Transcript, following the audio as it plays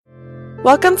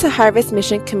Welcome to Harvest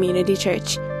Mission Community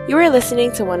Church. You are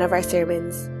listening to one of our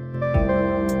sermons.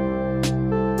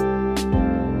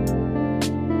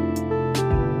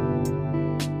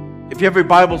 If you have your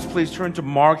Bibles, please turn to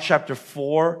Mark chapter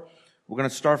 4. We're going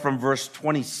to start from verse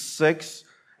 26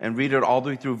 and read it all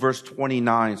the way through verse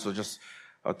 29. So just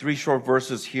three short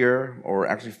verses here, or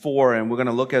actually four, and we're going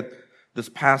to look at this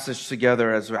passage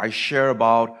together as I share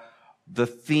about the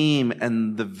theme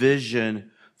and the vision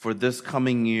for this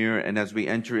coming year and as we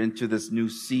enter into this new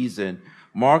season.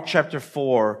 Mark chapter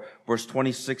 4, verse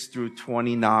 26 through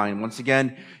 29. Once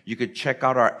again, you could check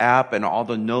out our app and all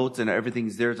the notes and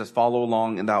everything's there. Just follow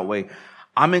along in that way.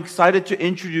 I'm excited to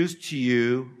introduce to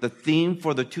you the theme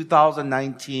for the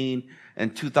 2019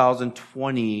 and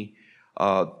 2020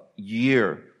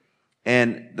 year.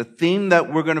 And the theme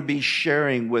that we're going to be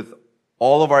sharing with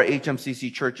all of our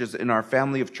HMCC churches in our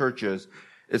family of churches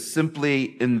is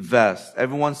simply invest.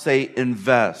 Everyone say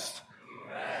invest.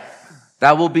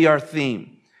 That will be our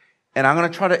theme. And I'm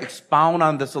going to try to expound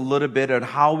on this a little bit and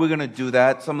how we're going to do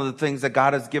that. Some of the things that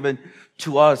God has given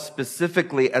to us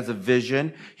specifically as a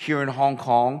vision here in Hong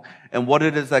Kong and what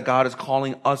it is that God is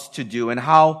calling us to do and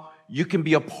how you can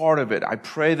be a part of it. I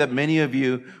pray that many of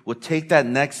you will take that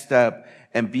next step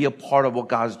and be a part of what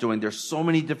God's doing. There's so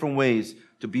many different ways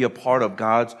to be a part of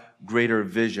God's greater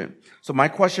vision. So my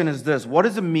question is this: what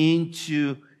does it mean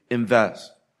to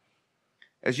invest?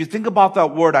 As you think about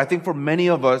that word, I think for many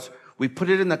of us, we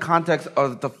put it in the context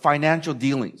of the financial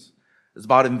dealings. It's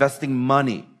about investing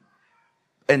money.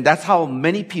 And that's how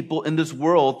many people in this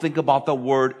world think about the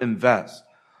word invest.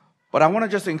 But I want to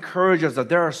just encourage us that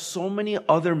there are so many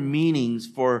other meanings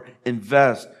for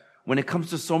invest when it comes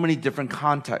to so many different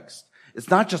contexts. It's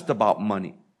not just about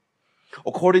money.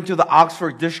 According to the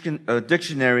Oxford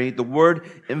Dictionary, the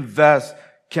word invest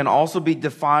can also be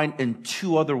defined in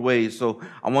two other ways. So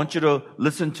I want you to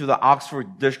listen to the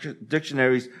Oxford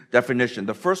Dictionary's definition.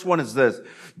 The first one is this: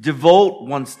 devote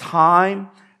one's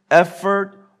time,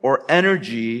 effort, or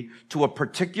energy to a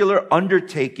particular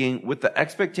undertaking with the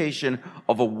expectation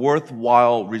of a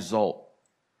worthwhile result.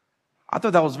 I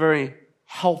thought that was very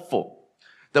helpful.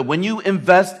 That when you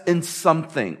invest in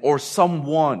something or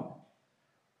someone,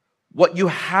 what you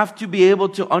have to be able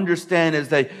to understand is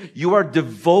that you are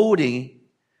devoting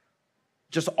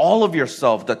just all of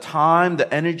yourself, the time,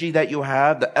 the energy that you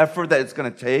have, the effort that it's going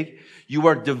to take. You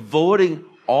are devoting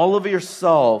all of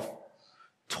yourself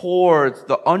towards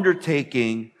the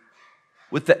undertaking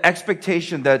with the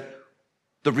expectation that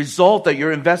the result that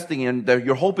you're investing in, that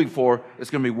you're hoping for, is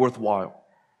going to be worthwhile.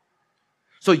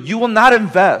 So you will not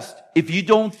invest if you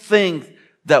don't think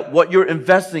that what you're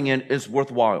investing in is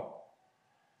worthwhile.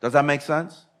 Does that make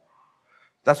sense?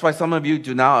 That's why some of you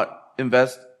do not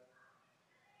invest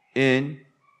in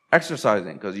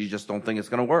exercising, because you just don't think it's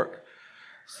going to work.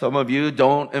 Some of you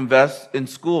don't invest in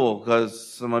school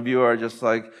because some of you are just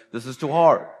like, this is too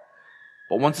hard.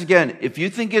 But once again, if you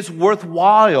think it's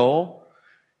worthwhile,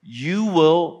 you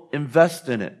will invest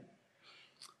in it.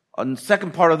 And the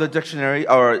second part of the dictionary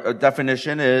or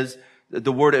definition is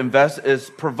the word invest is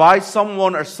provide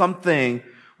someone or something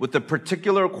with a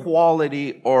particular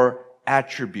quality or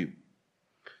attribute.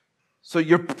 So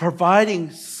you're providing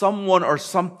someone or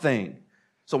something.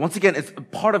 So once again, it's a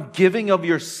part of giving of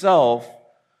yourself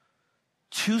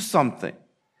to something.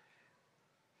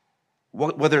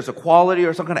 Whether it's a quality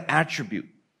or some kind of attribute.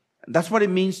 And that's what it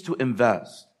means to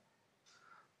invest.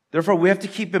 Therefore, we have to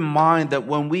keep in mind that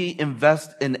when we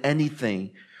invest in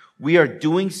anything, we are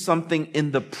doing something in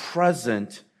the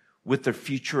present with the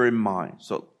future in mind.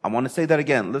 So I want to say that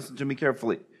again. Listen to me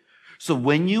carefully. So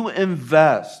when you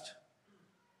invest,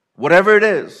 whatever it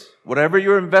is, whatever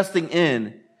you're investing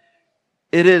in,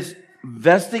 it is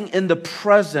investing in the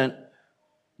present,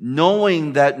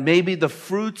 knowing that maybe the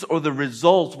fruits or the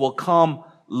results will come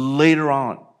later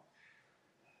on.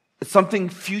 It's something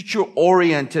future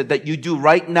oriented that you do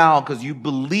right now because you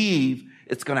believe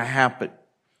it's going to happen.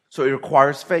 So it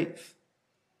requires faith.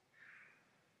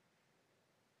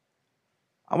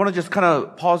 I want to just kind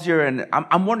of pause here, and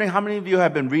I'm wondering how many of you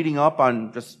have been reading up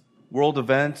on just world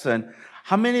events, and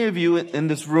how many of you in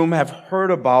this room have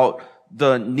heard about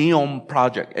the NEOM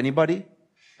project? Anybody?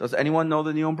 Does anyone know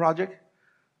the NEOM project?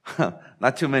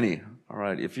 Not too many. All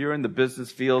right. If you're in the business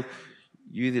field,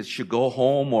 you either should go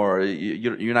home or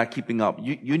you're not keeping up.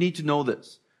 You need to know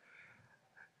this.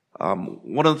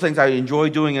 One of the things I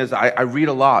enjoy doing is I read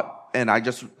a lot. And I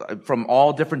just, from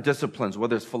all different disciplines,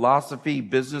 whether it's philosophy,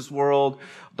 business world,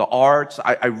 the arts,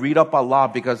 I read up a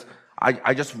lot because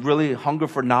I just really hunger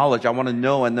for knowledge. I want to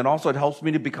know. And then also it helps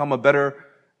me to become a better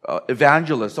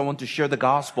evangelist, someone to share the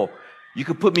gospel. You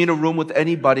could put me in a room with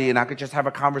anybody and I could just have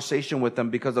a conversation with them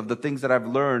because of the things that I've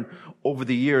learned over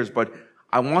the years. But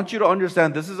I want you to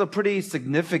understand this is a pretty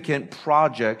significant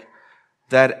project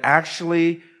that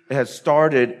actually has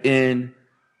started in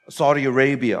Saudi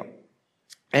Arabia.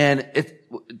 And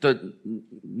the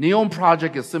NEOM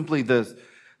project is simply this,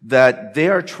 that they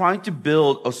are trying to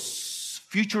build a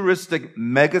futuristic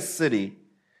mega city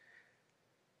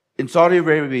in Saudi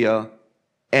Arabia,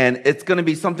 and it's going to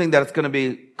be something that's going to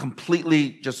be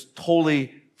completely, just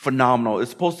totally phenomenal.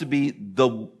 It's supposed to be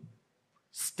the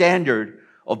standard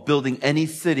of building any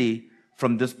city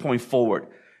from this point forward.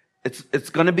 It's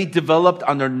going to be developed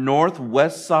on the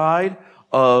northwest side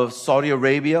of Saudi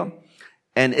Arabia,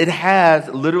 and it has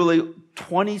literally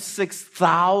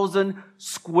 26,000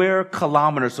 square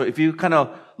kilometers. So if you kind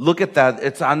of look at that,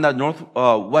 it's on the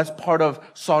northwest part of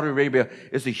Saudi Arabia.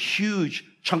 It's a huge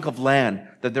chunk of land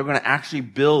that they're going to actually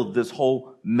build this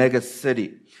whole mega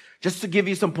city. Just to give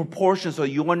you some proportions so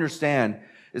you understand,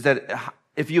 is that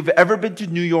if you've ever been to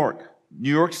New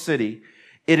York City,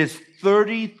 it is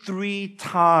 33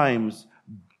 times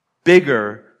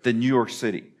bigger than New York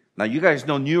City. Now you guys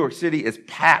know New York City is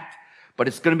packed, but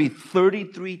it's going to be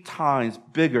 33 times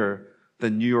bigger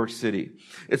than New York City.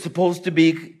 It's supposed to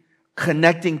be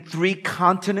connecting 3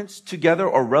 continents together,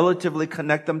 or relatively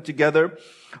connect them together.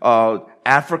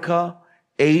 Africa,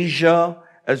 Asia,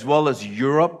 as well as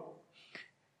Europe.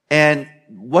 And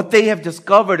what they have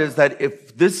discovered is that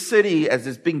if this city, as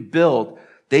it's being built,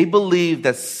 they believe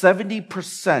that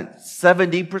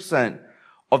 70%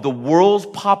 of the world's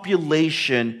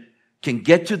population can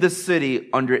get to the city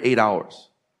under 8 hours.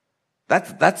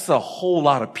 That's a whole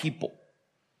lot of people,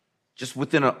 just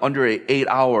within under an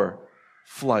 8-hour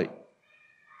flight.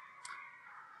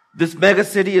 This mega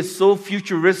city is so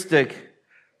futuristic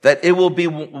that it will be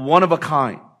one of a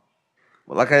kind.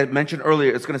 Well, like I mentioned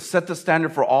earlier, it's going to set the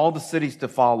standard for all the cities to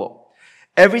follow.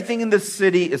 Everything in this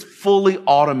city is fully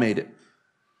automated.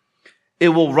 It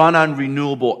will run on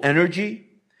renewable energy,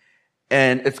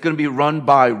 and it's going to be run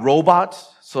by robots.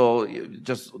 So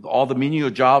just all the menial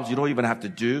jobs you don't even have to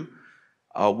do.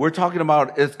 We're talking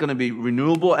about it's going to be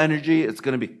renewable energy. It's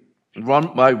going to be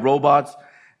run by robots,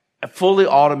 fully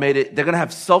automated. They're going to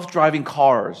have self-driving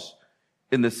cars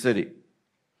in the city.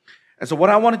 And so what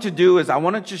I wanted to do is I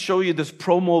wanted to show you this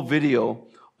promo video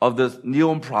of this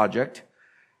NEOM project.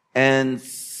 And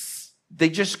they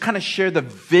just kind of share the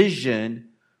vision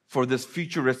for this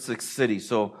futuristic city.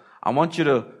 So I want you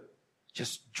to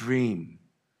just dream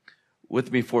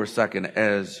with me for a second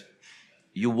as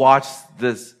you watch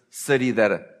this city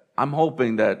that I'm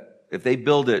hoping that if they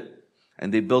build it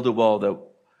and they build it well, that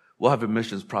we'll have a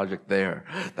missions project there.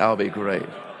 That would be great.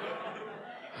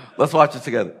 Let's watch it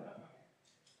together.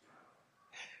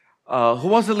 Who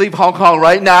wants to leave Hong Kong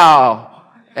right now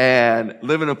and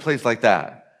live in a place like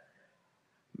that?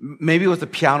 Maybe it was a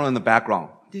piano in the background.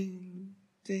 Ding,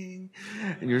 ding.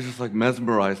 And you're just like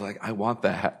mesmerized, like, I want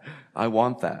that. I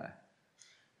want that.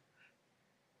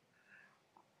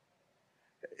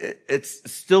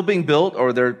 It's still being built,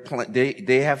 or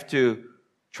they have to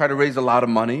try to raise a lot of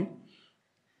money.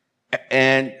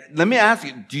 And let me ask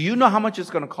you, do you know how much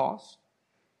it's going to cost?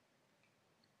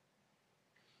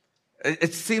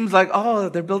 It seems like, oh,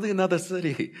 they're building another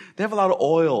city. They have a lot of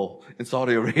oil in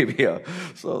Saudi Arabia,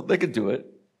 so they could do it.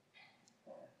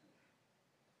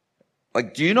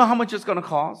 Like, do you know how much it's going to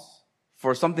cost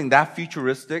for something that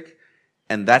futuristic?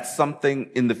 And that's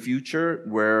something in the future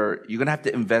where you're going to have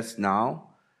to invest now.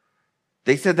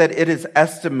 They said that it is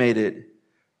estimated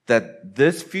that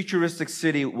this futuristic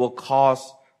city will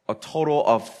cost a total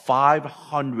of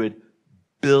 $500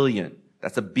 billion.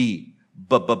 That's a B.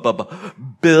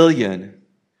 Billion.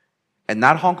 And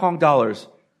not Hong Kong dollars,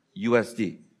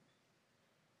 USD.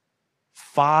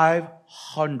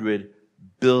 500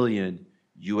 billion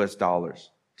US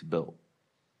dollars to build.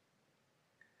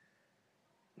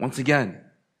 Once again,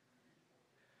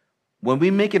 when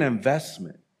we make an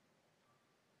investment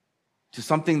to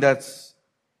something that's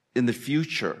in the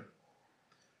future,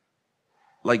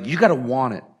 like, you gotta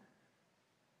want it.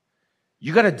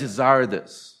 You gotta desire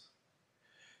this.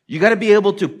 You gotta be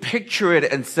able to picture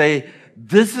it and say,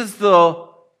 this is the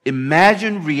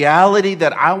imagined reality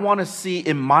that I want to see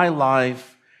in my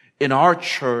life, in our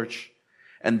church,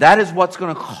 and that is what's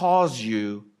gonna cause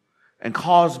you and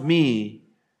cause me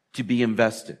to be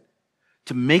invested,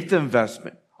 to make the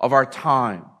investment of our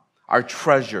time, our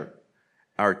treasure,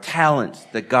 our talents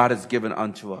that God has given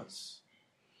unto us.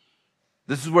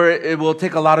 This is where it will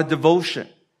take a lot of devotion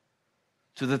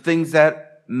to the things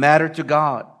that matter to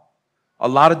God, a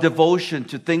lot of devotion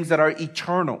to things that are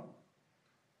eternal.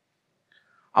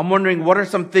 I'm wondering, what are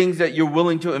some things that you're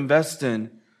willing to invest in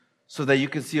so that you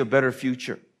can see a better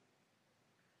future.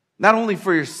 Not only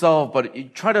for yourself, but you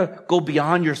try to go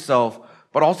beyond yourself,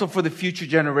 but also for the future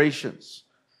generations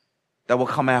that will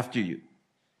come after you.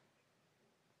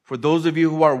 For those of you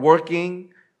who are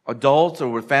working, adults or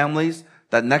with families,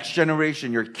 that next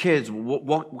generation, your kids,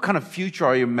 what kind of future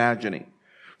are you imagining?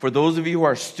 For those of you who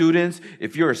are students,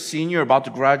 if you're a senior about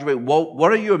to graduate, what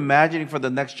are you imagining for the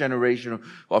next generation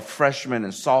of freshmen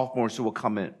and sophomores who will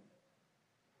come in?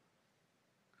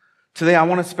 Today, I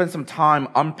want to spend some time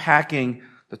unpacking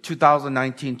the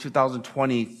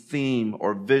 2019-2020 theme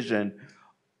or vision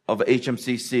of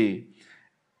HMCC.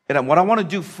 And what I want to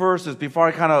do first is, before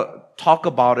I kind of talk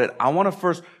about it, I want to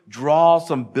first draw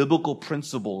some biblical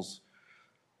principles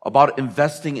about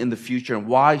investing in the future and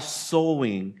why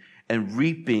sowing and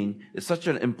reaping is such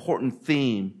an important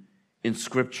theme in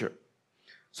Scripture.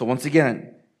 So once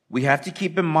again, we have to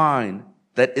keep in mind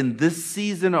that in this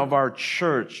season of our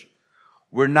church,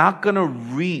 we're not going to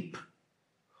reap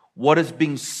what is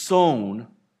being sown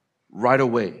right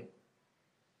away.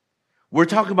 We're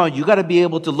talking about you got to be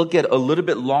able to look at a little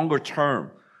bit longer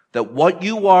term. That what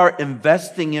you are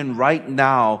investing in right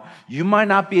now, you might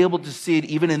not be able to see it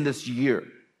even in this year,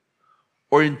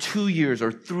 or in 2 years,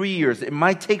 or 3 years. It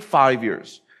might take 5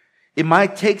 years. It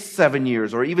might take 7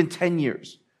 years, or even 10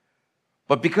 years.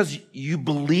 But because you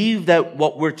believe that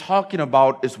what we're talking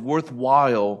about is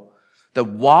worthwhile, that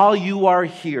while you are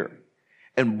here,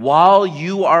 and while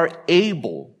you are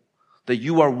able, that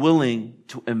you are willing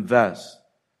to invest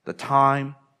the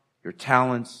time, your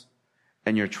talents,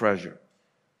 and your treasure.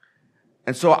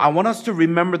 And so I want us to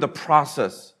remember the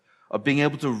process of being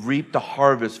able to reap the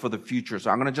harvest for the future.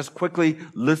 So I'm going to just quickly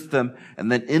list them,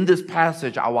 and then in this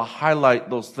passage, I will highlight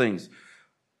those things.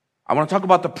 I want to talk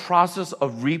about the process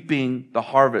of reaping the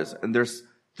harvest. And there's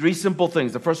 3 simple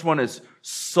things. The first one is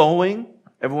sowing.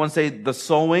 Everyone say the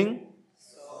sowing.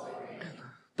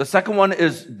 The second one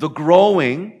is the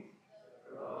growing.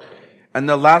 And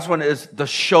the last one is the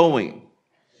showing.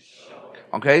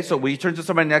 Okay, so will you turn to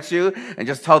somebody next to you and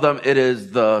just tell them it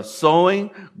is the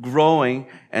sowing, growing,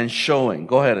 and showing.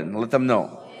 Go ahead and let them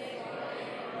know.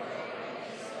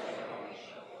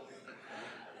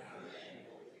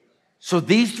 So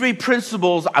these 3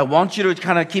 principles I want you to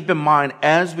kind of keep in mind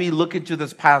as we look into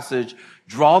this passage.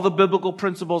 Draw the biblical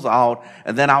principles out,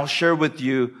 and then I'll share with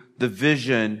you the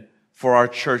vision for our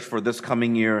church for this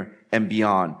coming year and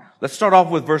beyond. Let's start off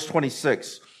with verse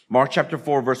 26. Mark chapter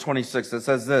 4, verse 26. It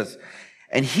says this.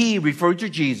 And he, referring to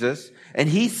Jesus, and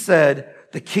he said,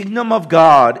 the kingdom of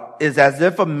God is as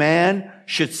if a man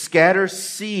should scatter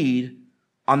seed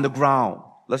on the ground.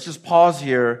 Let's just pause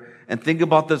here and think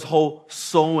about this whole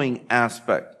sowing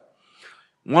aspect.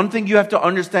 One thing you have to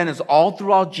understand is all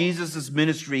throughout Jesus'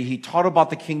 ministry, he taught about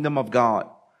the kingdom of God.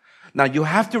 Now you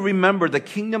have to remember the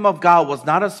kingdom of God was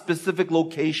not a specific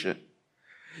location.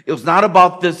 It was not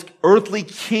about this earthly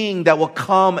king that will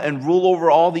come and rule over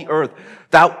all the earth.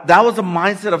 That was the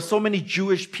mindset of so many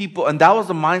Jewish people, and that was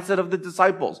the mindset of the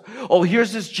disciples. Oh,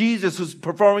 here's this Jesus who's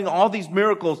performing all these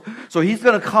miracles. So he's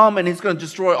going to come and he's going to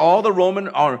destroy all the Roman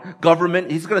government.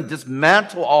 He's going to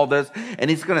dismantle all this, and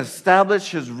he's going to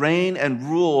establish his reign and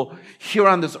rule here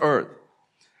on this earth.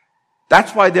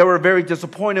 That's why they were very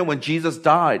disappointed when Jesus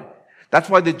died. That's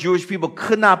why the Jewish people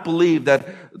could not believe that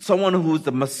someone who is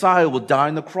the Messiah would die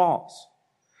on the cross.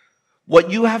 What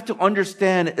you have to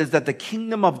understand is that the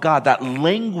kingdom of God, that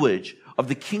language of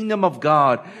the kingdom of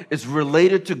God, is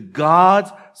related to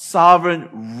God's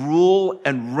sovereign rule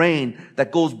and reign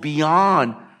that goes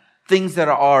beyond things that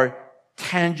are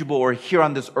tangible or here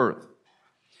on this earth.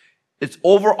 It's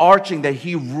overarching that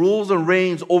he rules and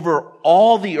reigns over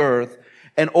all the earth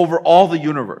and over all the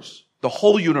universe, the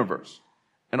whole universe,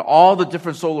 and all the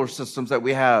different solar systems that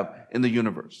we have in the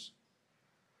universe.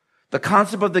 The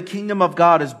concept of the kingdom of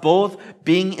God is both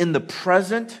being in the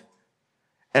present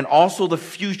and also the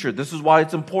future. This is why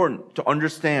it's important to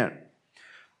understand.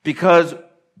 Because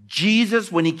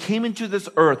Jesus, when he came into this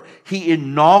earth, he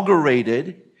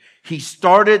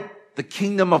started the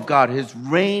kingdom of God, his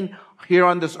reign here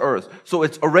on this earth. So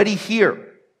it's already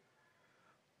here.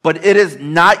 But it is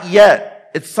not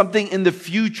yet. It's something in the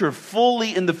future,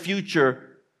 fully in the future,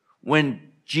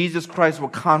 when Jesus Christ will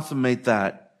consummate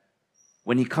that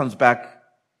when he comes back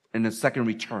in his second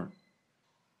return.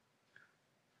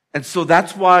 And so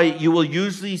that's why you will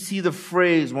usually see the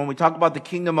phrase when we talk about the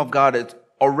kingdom of God, it's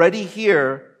already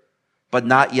here, but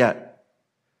not yet.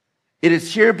 It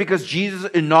is here because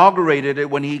Jesus inaugurated it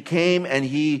when he came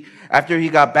and after he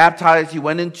got baptized, he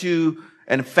went into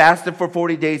and fasted for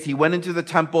 40 days. He went into the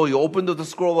temple. He opened the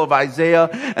scroll of Isaiah,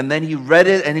 and then he read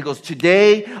it, and he goes,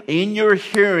 today, in your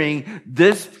hearing,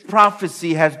 this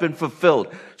prophecy has been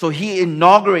fulfilled. So he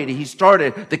inaugurated, he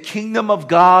started, the kingdom of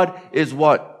God is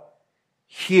what?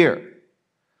 Here.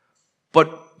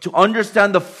 But to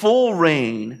understand the full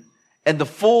reign and the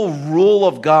full rule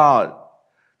of God,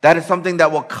 that is something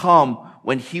that will come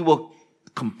when he will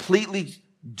completely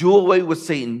do away with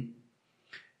Satan,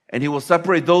 and he will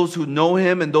separate those who know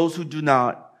him and those who do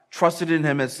not, trusted in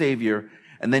him as Savior.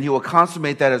 And then he will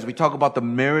consummate that as we talk about the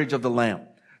marriage of the Lamb.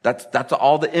 That's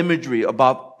all the imagery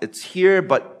about it's here,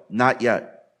 but not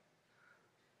yet.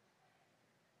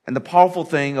 And the powerful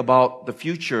thing about the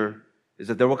future is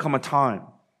that there will come a time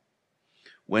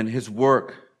when his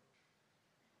work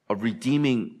of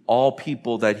redeeming all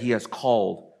people that he has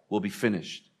called will be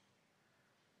finished.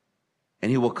 And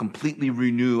he will completely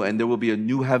renew, and there will be a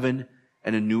new heaven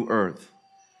and a new earth.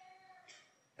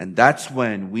 And that's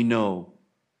when we know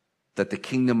that the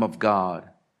kingdom of God,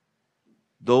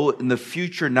 though in the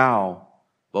future now,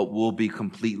 but will be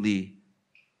completely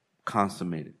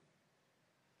consummated.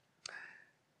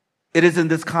 It is in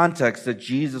this context that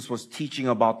Jesus was teaching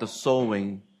about the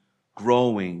sowing,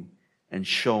 growing, and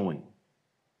showing.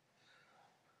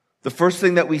 The first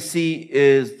thing that we see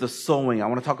is the sowing. I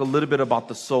want to talk a little bit about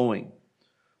the sowing.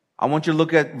 I want you to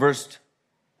look at verse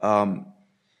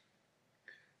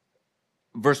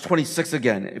 26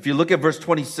 again. If you look at verse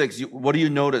 26, what do you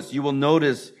notice? You will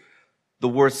notice the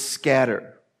word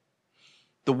scatter.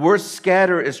 The word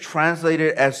scatter is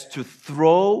translated as to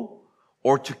throw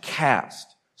or to cast.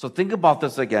 So think about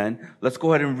this again. Let's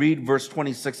go ahead and read verse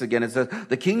 26 again. It says,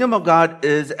 the kingdom of God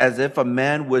is as if a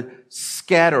man would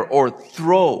scatter or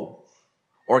throw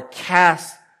or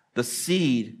cast the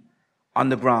seed on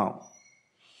the ground.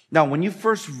 Now, when you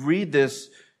first read this,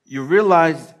 you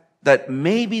realize that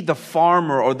maybe the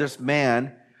farmer or this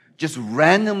man just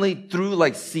randomly threw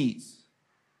like seeds,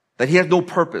 that he has no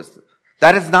purpose.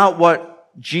 That is not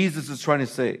what Jesus is trying to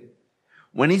say.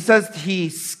 When he says he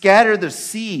scattered the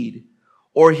seed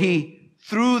or he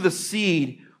threw the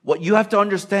seed, what you have to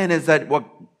understand is that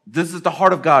this is the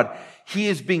heart of God. He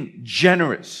is being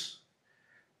generous.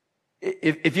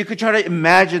 If you could try to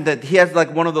imagine that he has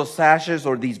like one of those sachets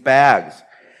or these bags,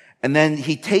 and then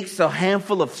he takes a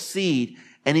handful of seed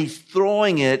and he's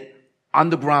throwing it on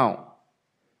the ground.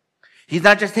 He's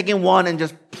not just taking one and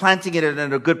just planting it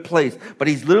in a good place, but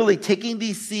he's literally taking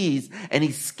these seeds and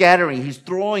he's scattering, he's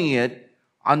throwing it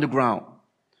on the ground.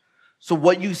 So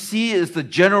what you see is the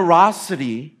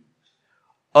generosity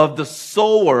of the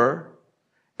sower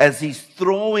as he's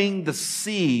throwing the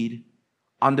seed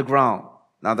on the ground.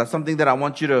 Now that's something that I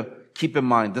want you to keep in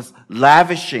mind, this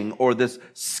lavishing or this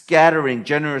scattering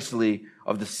generously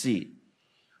of the seed.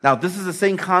 Now, this is the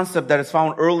same concept that is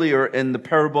found earlier in the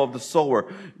parable of the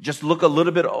sower. Just look a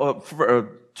little bit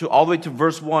to all the way to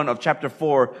verse 1 of chapter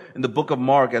 4 in the book of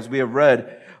Mark, as we have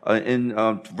read in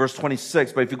verse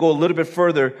 26. But if you go a little bit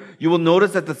further, you will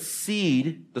notice that the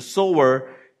seed, the sower,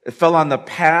 it fell on the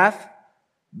path,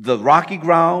 the rocky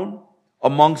ground,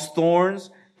 amongst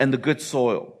thorns, and the good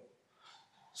soil.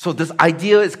 So this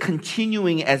idea is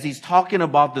continuing as he's talking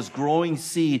about this growing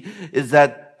seed, is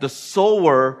that the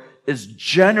sower is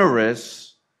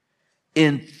generous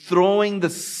in throwing the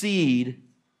seed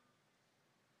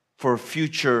for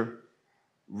future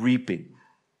reaping.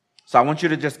 So I want you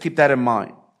to just keep that in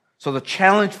mind. So the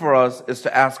challenge for us is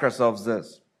to ask ourselves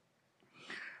this.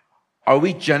 Are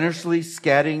we generously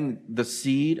scattering the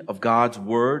seed of God's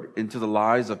word into the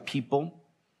lives of people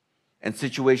and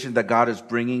situations that God is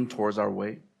bringing towards our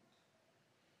way?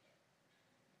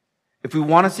 If we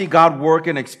want to see God work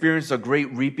and experience a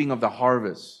great reaping of the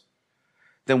harvest,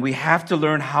 then we have to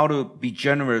learn how to be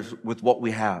generous with what we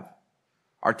have.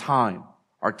 Our time,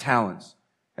 our talents,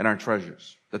 and our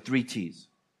treasures. The 3 T's.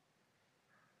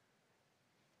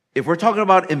 If we're talking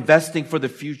about investing for the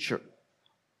future,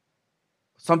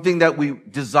 something that we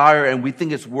desire and we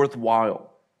think is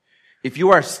worthwhile, if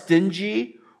you are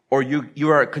stingy or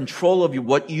you are in control of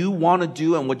what you want to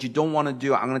do and what you don't want to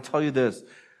do, I'm going to tell you this,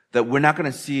 that we're not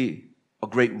going to see a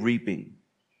great reaping.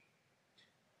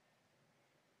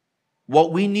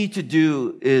 What we need to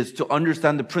do is to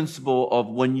understand the principle of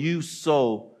when you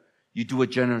sow, you do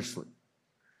it generously.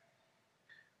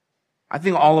 I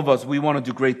think all of us, we want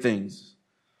to do great things.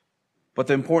 But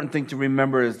the important thing to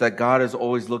remember is that God is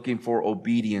always looking for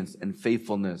obedience and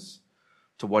faithfulness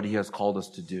to what He has called us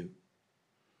to do.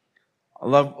 I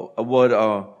love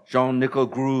what Jean-Nicolas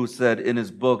Groux said in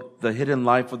his book, The Hidden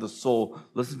Life of the Soul.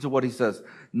 Listen to what he says.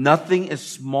 Nothing is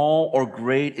small or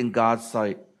great in God's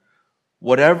sight.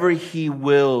 Whatever He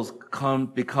wills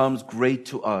becomes great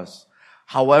to us.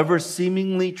 however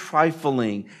seemingly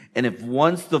trifling, and if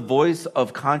once the voice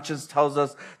of conscience tells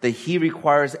us that he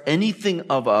requires anything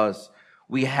of us,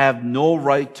 we have no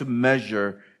right to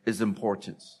measure his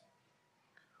importance.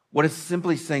 What it's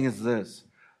simply saying is this.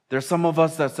 There's some of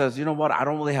us that says, you know what, I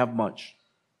don't really have much.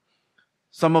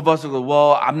 Some of us will go,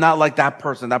 well, I'm not like that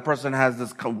person. That person has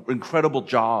this incredible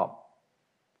job.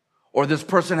 Or this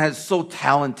person is so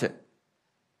talented.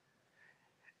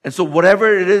 And so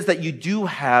whatever it is that you do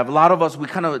have, a lot of us, we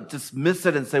kind of dismiss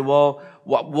it and say, well,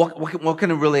 what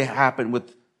can really happen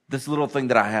with this little thing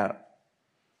that I have?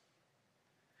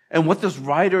 And what this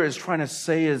writer is trying to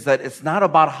say is that it's not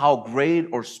about how great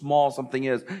or small something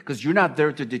is, because you're not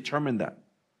there to determine that.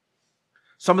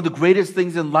 Some of the greatest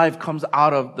things in life comes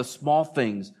out of the small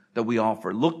things that we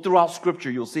offer. Look throughout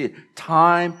Scripture, you'll see it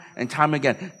time and time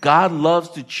again. God loves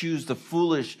to choose the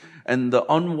foolish and the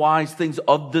unwise things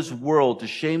of this world to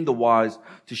shame the wise,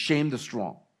 to shame the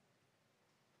strong.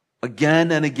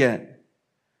 Again and again.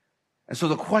 And so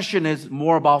the question is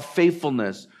more about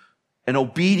faithfulness and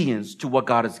obedience to what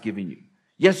God has given you.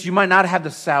 Yes, you might not have the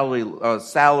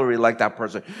salary like that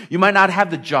person. You might not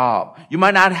have the job. You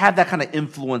might not have that kind of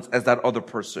influence as that other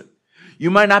person.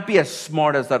 You might not be as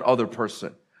smart as that other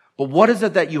person. But what is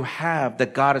it that you have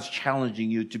that God is challenging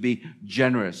you to be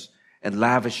generous and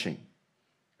lavishing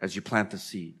as you plant the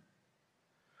seed?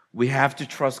 We have to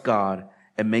trust God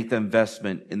and make the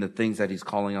investment in the things that he's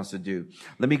calling us to do.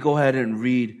 Let me go ahead and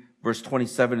read verse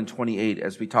 27 and 28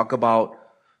 as we talk about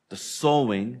the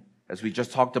sowing. As we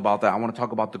just talked about that, I want to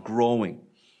talk about the growing.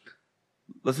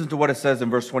 Listen to what it says in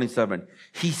verse 27.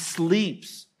 He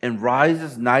sleeps and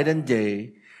rises night and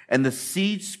day, and the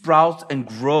seed sprouts and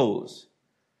grows.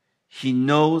 He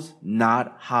knows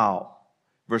not how.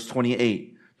 Verse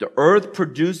 28. The earth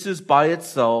produces by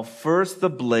itself first the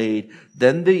blade,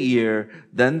 then the ear,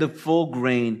 then the full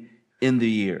grain in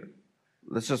the ear.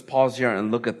 Let's just pause here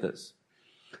and look at this.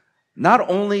 Not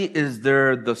only is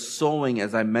there the sowing,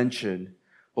 as I mentioned,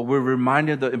 but we're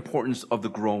reminded the importance of the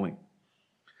growing.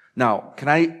 Now, can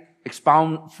I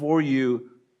expound for you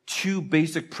two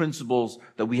basic principles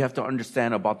that we have to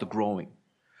understand about the growing?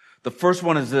 The first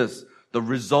one is this. The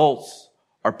results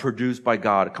are produced by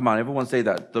God. Come on, everyone say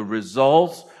that. The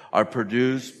results are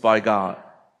produced by God.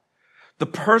 The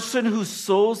person who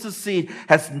sows the seed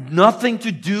has nothing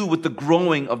to do with the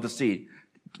growing of the seed.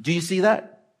 Do you see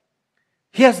that?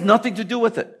 He has nothing to do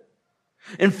with it.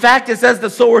 In fact, it says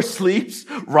the sower sleeps,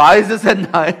 rises at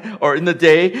night or in the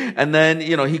day, and then,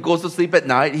 he goes to sleep at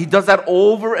night. He does that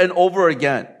over and over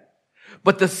again.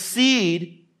 But the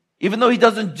seed, even though he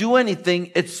doesn't do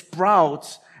anything, it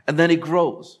sprouts and then it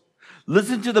grows.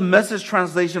 Listen to the Message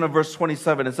translation of verse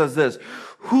 27. It says this,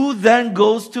 who then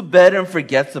goes to bed and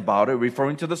forgets about it,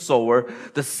 referring to the sower.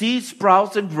 The seed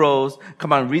sprouts and grows.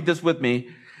 Come on, read this with me.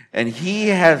 And he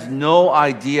has no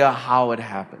idea how it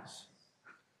happens.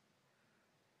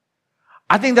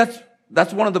 I think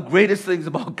that's one of the greatest things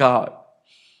about God.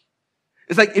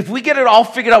 It's like, if we get it all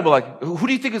figured out, we're like, who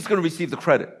do you think is going to receive the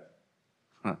credit?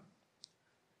 Huh.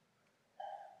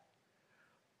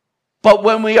 But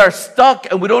when we are stuck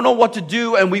and we don't know what to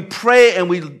do and we pray and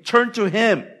we turn to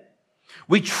him,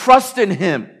 we trust in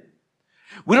him.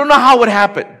 We don't know how it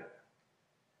happened.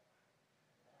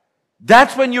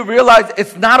 That's when you realize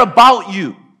it's not about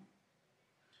you.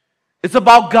 It's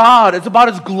about God. It's about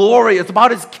his glory. It's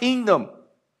about his kingdom.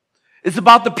 It's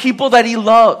about the people that he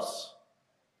loves.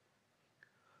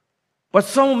 But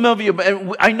some of you,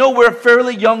 and I know we're a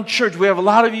fairly young church. We have a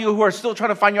lot of you who are still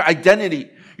trying to find your identity.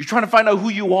 You're trying to find out who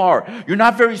you are. You're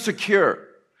not very secure.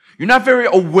 You're not very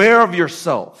aware of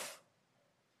yourself.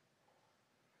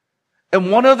 And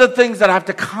one of the things that I have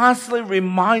to constantly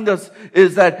remind us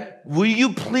is that, will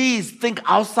you please think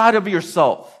outside of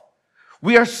yourself?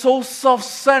 We are so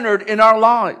self-centered in our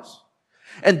lives.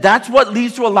 And that's what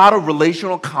leads to a lot of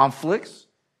relational conflicts.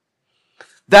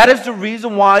 That is the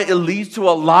reason why it leads to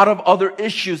a lot of other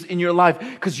issues in your life.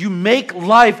 Because you make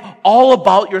life all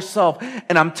about yourself.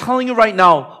 And I'm telling you right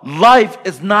now, life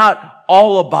is not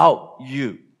all about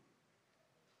you.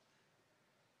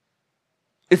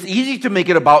 It's easy to make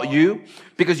it about you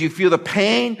because you feel the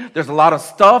pain. There's a lot of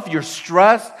stuff. You're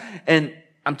stressed. And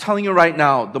I'm telling you right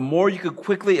now, the more you could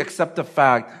quickly accept the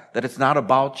fact that it's not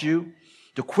about you,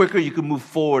 the quicker you can move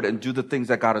forward and do the things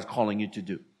that God is calling you to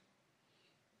do.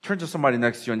 Turn to somebody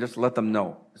next to you and just let them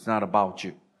know it's not about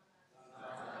you.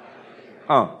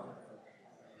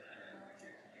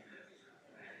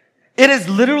 It is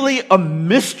literally a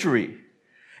mystery,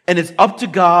 and it's up to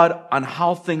God on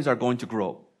how things are going to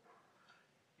grow.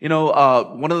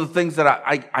 One of the things that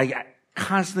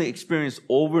constantly experience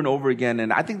over and over again.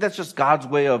 And I think that's just God's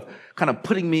way of kind of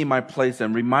putting me in my place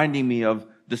and reminding me of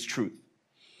this truth.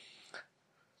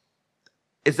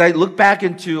 As I look back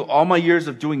into all my years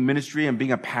of doing ministry and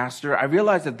being a pastor, I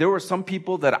realized that there were some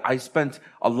people that I spent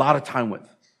a lot of time with,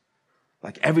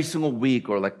 like every single week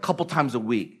or like a couple times a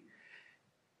week.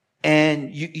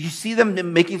 And you see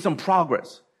them making some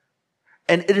progress.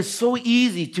 And it is so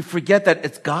easy to forget that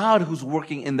it's God who's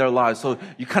working in their lives. So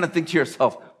you kind of think to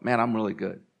yourself, man, I'm really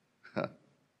good.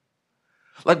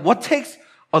 Like what takes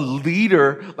a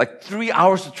leader like 3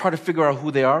 hours to try to figure out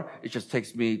who they are? It just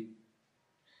takes me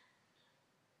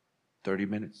 30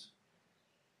 minutes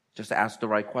just to ask the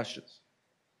right questions.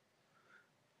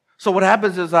 So what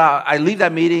happens is I leave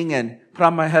that meeting and put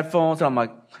on my headphones and I'm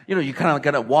like, you kind of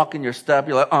got to walk in your step.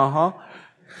 You're like,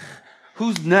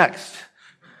 who's next?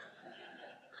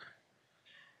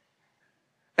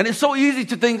 And it's so easy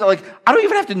to think like, I don't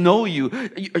even have to know you.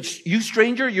 You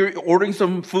stranger, you're ordering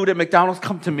some food at McDonald's,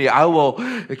 come to me. I will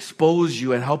expose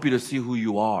you and help you to see who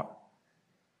you are.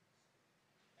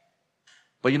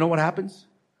 But you know what happens?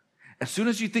 As soon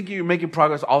as you think you're making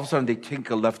progress, all of a sudden they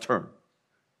take a left turn.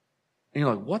 And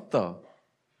you're like, what the?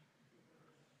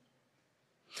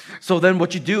 So then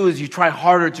what you do is you try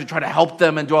harder to try to help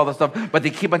them and do all this stuff, but they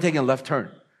keep on taking a left turn.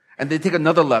 And they take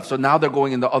another left, so now they're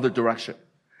going in the other direction.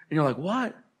 And you're like,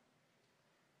 what?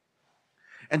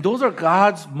 And those are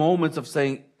God's moments of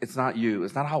saying, it's not you.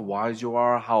 It's not how wise you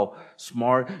are, how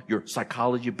smart, your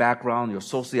psychology background, your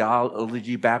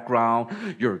sociology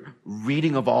background, your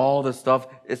reading of all this stuff.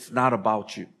 It's not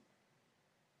about you.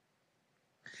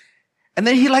 And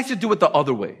then he likes to do it the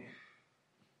other way.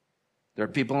 There are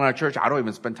people in our church I don't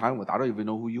even spend time with. I don't even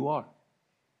know who you are.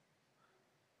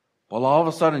 Well, all of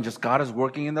a sudden, just God is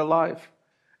working in their life.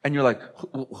 And you're like,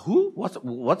 who?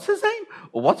 What's his name?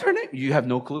 What's her name? You have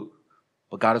no clue.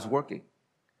 But God is working.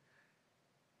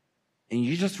 And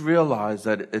you just realize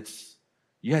that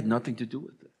you had nothing to do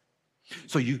with it.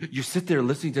 So you sit there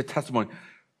listening to testimony.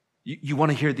 You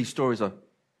want to hear these stories of,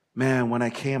 man, when I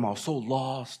came, I was so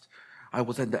lost. I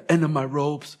was at the end of my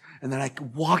ropes. And then I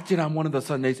walked in on one of the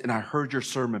Sundays and I heard your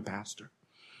sermon, Pastor.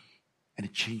 And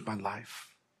it changed my life.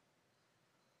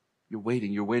 You're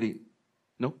waiting.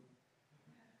 No?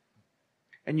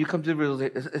 And you come to the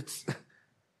realization,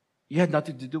 you had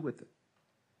nothing to do with it.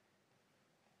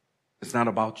 It's not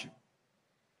about you.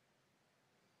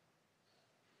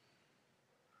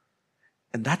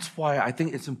 And that's why I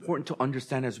think it's important to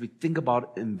understand as we think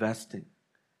about investing.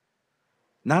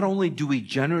 Not only do we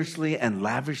generously and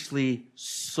lavishly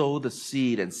sow the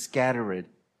seed and scatter it,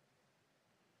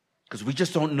 because we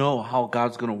just don't know how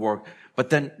God's going to work. But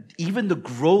then even the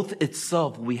growth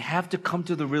itself, we have to come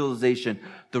to the realization,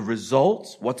 the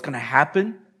results, what's going to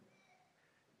happen,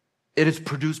 it is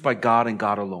produced by God and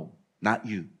God alone. Not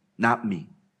you, not me,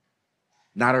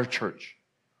 not our church.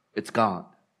 It's God.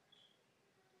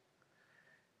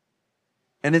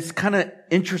 And it's kind of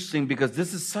interesting because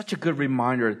this is such a good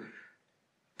reminder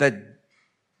that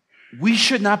we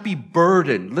should not be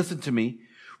burdened. Listen to me.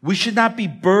 We should not be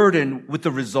burdened with the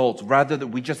results, rather that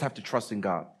we just have to trust in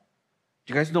God.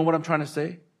 Do you guys know what I'm trying to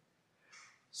say?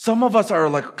 Some of us are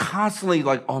like constantly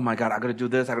like, oh my God, I gotta do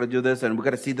this, and we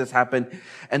gotta see this happen.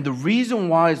 And the reason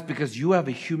why is because you have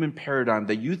a human paradigm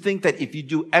that you think that if you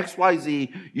do X, Y,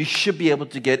 Z, you should be able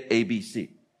to get A, B,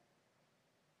 C.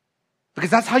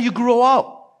 Because that's how you grow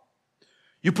up.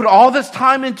 You put all this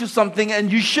time into something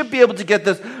and you should be able to get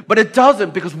this, but it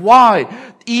doesn't. Because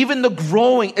why? Even the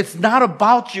growing, it's not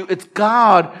about you. It's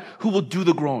God who will do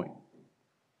the growing.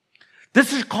 This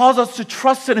should cause us to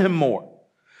trust in Him more.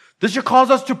 This should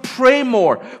cause us to pray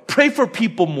more, pray for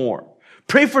people more,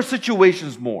 pray for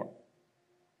situations more.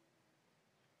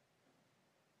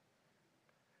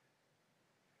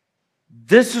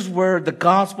 This is where the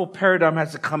gospel paradigm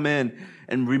has to come in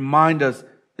and remind us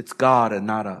it's God and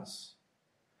not us.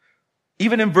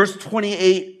 Even in verse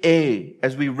 28a,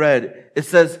 as we read, it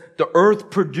says, the earth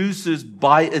produces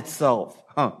by itself.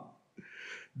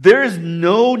 There is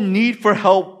no need for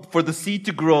help for the seed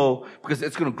to grow because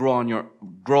it's going to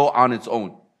grow on its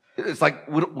own. It's like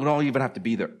we don't even have to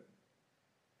be there.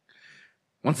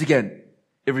 Once again,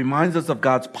 it reminds us of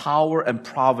God's power and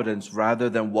providence rather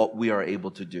than what we are able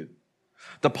to do.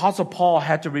 The Apostle Paul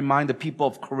had to remind the people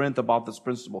of Corinth about this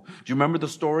principle. Do you remember the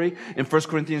story? In 1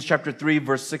 Corinthians chapter 3,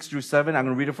 verse 6 through 7, I'm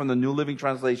going to read it from the New Living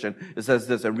Translation. It says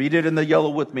this, and read it in the yellow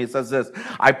with me. It says this,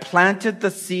 I planted the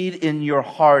seed in your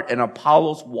heart and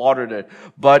Apollos watered it,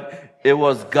 but it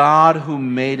was God who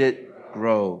made it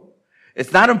grow.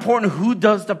 It's not important who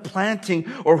does the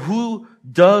planting or who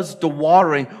does the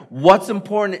watering. What's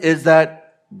important is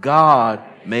that God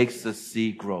makes the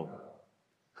seed grow.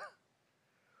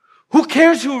 Who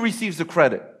cares who receives the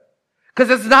credit? Because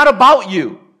it's not about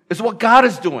you. It's what God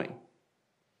is doing.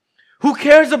 Who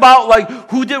cares about like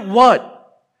who did what?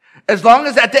 As long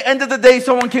as at the end of the day,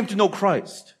 someone came to know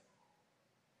Christ.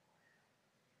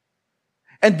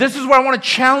 And this is where I want to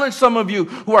challenge some of you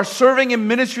who are serving in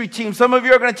ministry teams. Some of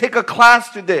you are going to take a class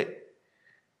today.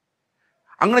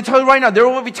 I'm going to tell you right now, there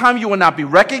will be times you will not be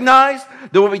recognized.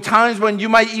 There will be times when you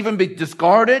might even be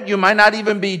discarded. You might not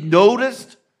even be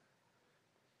noticed.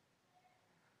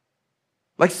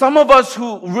 Like some of us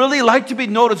who really like to be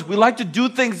noticed, we like to do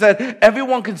things that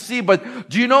everyone can see. But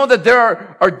do you know that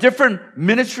there are different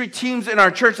ministry teams in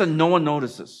our church that no one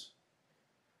notices?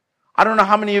 I don't know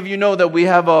how many of you know that we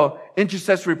have a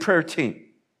intercessory prayer team.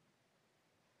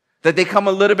 That they come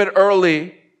a little bit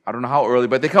early. I don't know how early,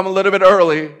 but they come a little bit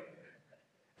early.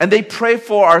 And they pray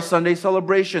for our Sunday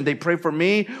celebration. They pray for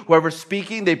me, whoever's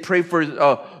speaking. They pray for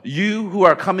you who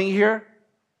are coming here.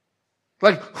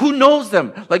 Like, who knows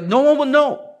them? Like, no one will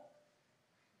know.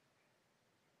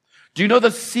 Do you know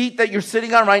the seat that you're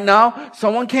sitting on right now?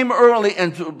 Someone came early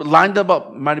and lined them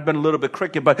up. Might have been a little bit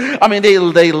crooked, but I mean,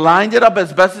 they lined it up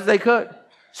as best as they could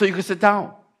so you could sit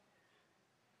down.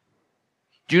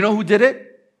 Do you know who did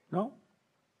it? No.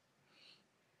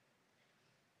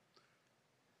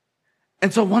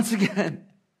 And so once again,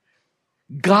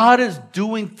 God is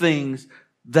doing things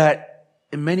that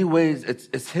in many ways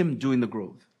it's Him doing the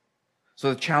growth.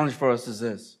 So the challenge for us is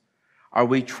this. Are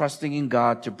we trusting in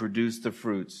God to produce the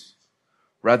fruits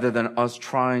rather than us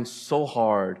trying so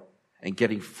hard and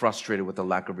getting frustrated with the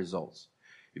lack of results?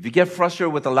 If you get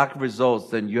frustrated with the lack of results,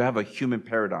 then you have a human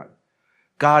paradigm.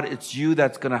 God, it's you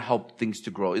that's going to help things to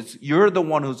grow. You're the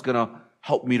one who's going to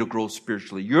help me to grow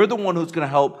spiritually. You're the one who's going to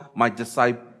help my the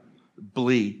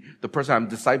person I'm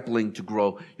discipling to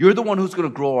grow. You're the one who's going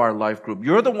to grow our life group.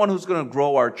 You're the one who's going to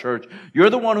grow our church. You're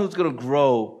the one who's going to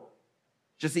grow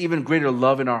just even greater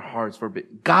love in our hearts.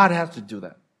 God has to do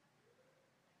that.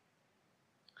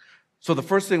 So the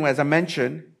first thing, as I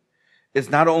mentioned,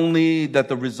 is not only that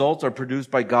the results are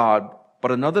produced by God, but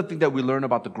another thing that we learn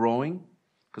about the growing,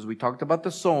 because we talked about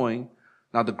the sowing.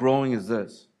 Now the growing is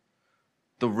this.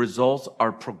 The results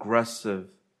are progressive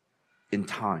in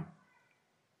time.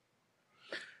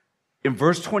 In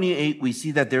verse 28, we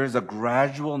see that there is a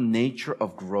gradual nature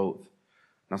of growth.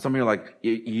 Now, some of you are like,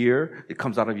 ear, it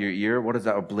comes out of your ear. What is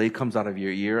that? A blade comes out of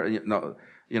your ear.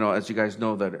 You know, as you guys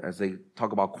know that as they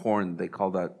talk about corn, they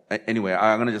call that. Anyway,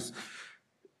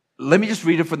 let me just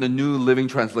read it from the New Living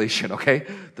Translation, okay?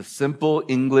 The simple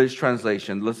English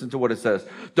translation. Listen to what it says.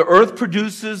 The earth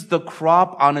produces the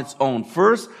crop on its own.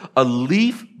 First, a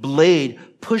leaf blade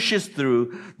pushes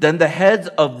through. Then the heads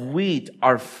of wheat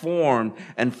are formed.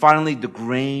 And finally, the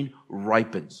grain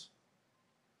ripens.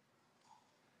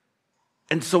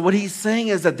 And so what he's saying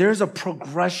is that there's a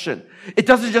progression. It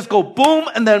doesn't just go boom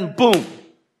and then boom.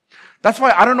 That's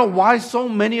why I don't know why so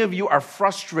many of you are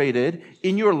frustrated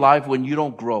in your life when you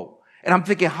don't grow. And I'm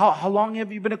thinking, how long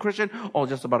have you been a Christian? Oh,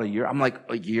 just about a year. I'm like,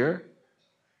 a year?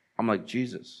 I'm like,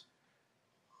 Jesus.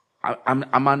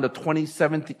 I'm on the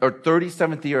 27th or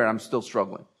 37th year and I'm still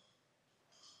struggling.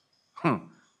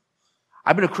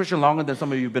 I've been a Christian longer than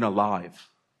some of you have been alive.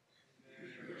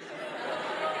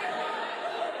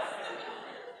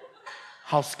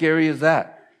 How scary is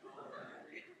that?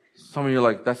 Some of you are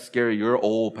like, that's scary. You're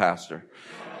old, pastor.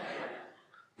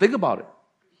 Think about it.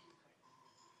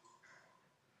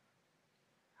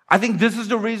 I think this is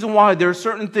the reason why there are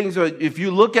certain things that if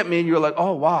you look at me and you're like,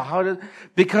 oh, wow,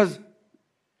 because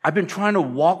I've been trying to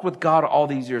walk with God all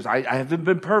these years. I haven't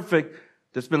been perfect.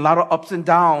 There's been a lot of ups and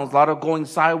downs, a lot of going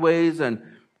sideways and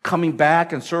coming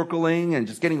back and circling and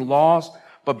just getting lost.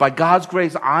 But by God's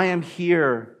grace, I am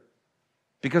here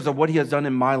because of what He has done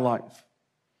in my life.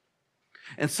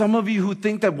 And some of you who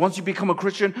think that once you become a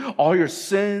Christian, all your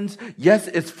sins, yes,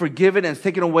 it's forgiven and it's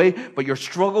taken away, but your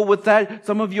struggle with that,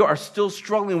 some of you are still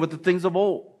struggling with the things of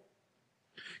old.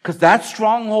 Because that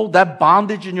stronghold, that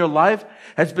bondage in your life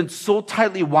has been so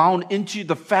tightly wound into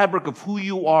the fabric of who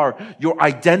you are, your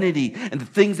identity, and the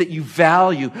things that you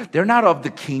value. They're not of the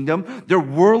kingdom. They're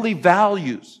worldly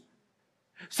values.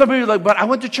 Some of you are like, but I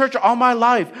went to church all my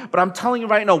life. But I'm telling you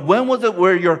right now, when was it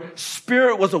where your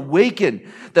spirit was awakened?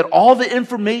 That all the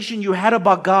information you had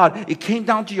about God, it came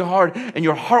down to your heart and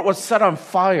your heart was set on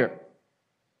fire.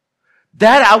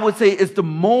 That, I would say, is the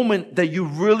moment that you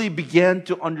really began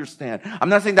to understand. I'm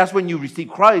not saying that's when you receive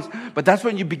Christ, but that's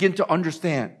when you begin to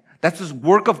understand. That's the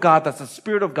work of God. That's the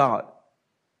Spirit of God.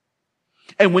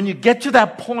 And when you get to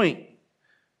that point,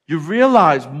 you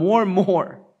realize more and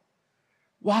more,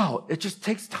 wow, it just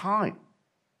takes time.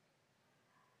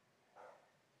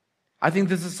 I think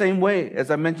this is the same way, as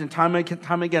I mentioned time and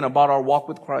time again about our walk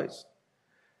with Christ.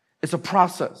 It's a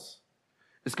process.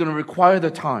 It's going to require the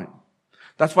time.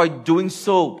 That's why doing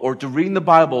soap or to reading the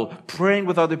Bible, praying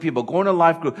with other people, going to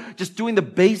life group, just doing the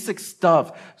basic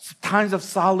stuff, times of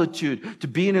solitude, to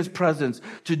be in His presence,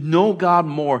 to know God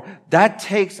more, that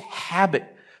takes habit.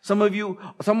 Some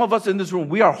of us in this room,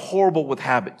 we are horrible with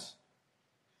habits.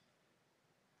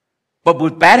 But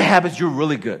with bad habits, you're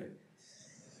really good.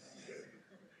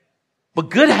 But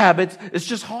good habits, it's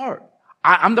just hard.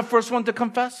 I'm the first one to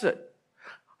confess it.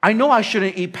 I know I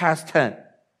shouldn't eat past 10.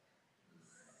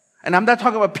 And I'm not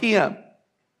talking about PM.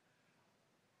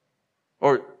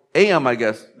 Or AM, I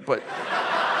guess. But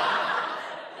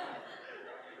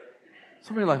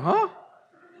somebody like, huh?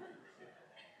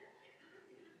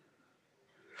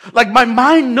 Like my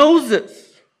mind knows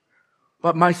this.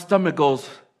 But my stomach goes,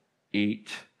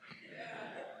 eat.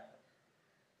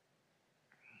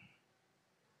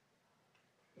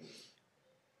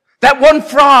 That one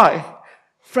fry,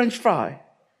 French fry.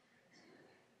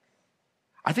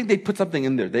 I think they put something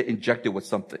in there. They inject it with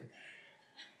something.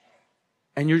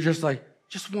 And you're just like,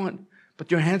 just one.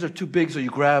 But your hands are too big, so you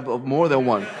grab more than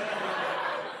one.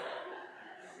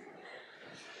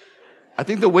 I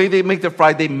think the way they make the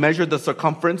fry, they measure the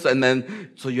circumference, and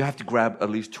then, so you have to grab at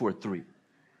least 2 or 3.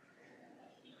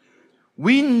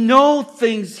 We know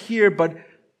things here, but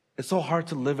it's so hard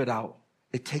to live it out.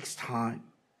 It takes time.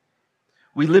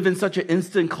 We live in such an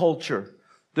instant culture.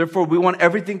 Therefore, we want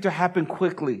everything to happen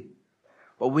quickly.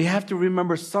 But we have to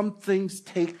remember some things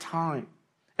take time.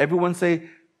 Everyone say,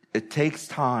 it takes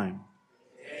time.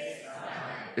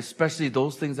 Especially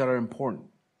those things that are important.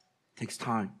 It takes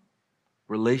time.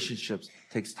 Relationships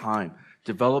takes time.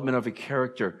 Development of a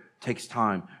character takes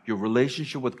time. Your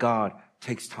relationship with God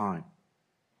takes time.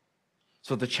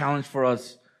 So the challenge for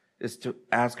us is to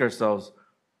ask ourselves,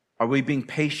 are we being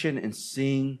patient in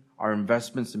seeing our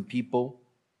investments in people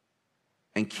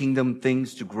and kingdom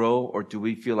things to grow, or do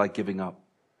we feel like giving up?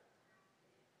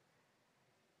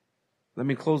 Let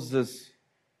me close this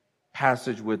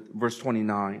passage with verse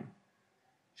 29.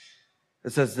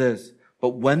 It says this,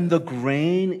 but when the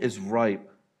grain is ripe,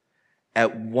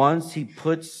 at once he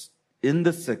puts in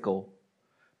the sickle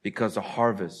because the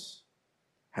harvest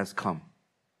has come.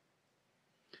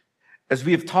 As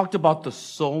we have talked about the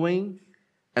sowing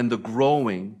and the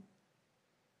growing,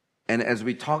 and as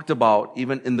we talked about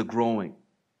even in the growing,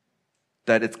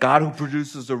 that it's God who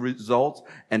produces the results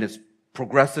and it's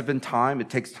progressive in time, it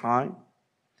takes time.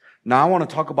 Now I want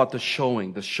to talk about the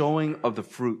showing of the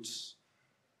fruits,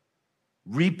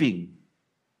 reaping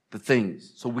the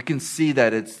things, so we can see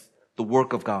that it's the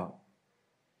work of God.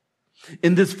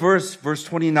 In this verse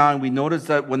 29, we notice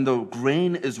that when the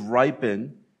grain is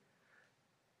ripened,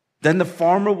 then the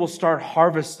farmer will start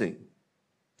harvesting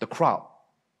the crop.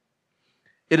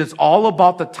 It is all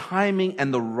about the timing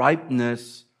and the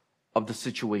ripeness of the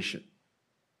situation.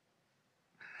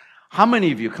 How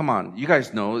many of you, come on, you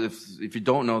guys know, if you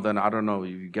don't know, then I don't know,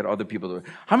 you get other people to do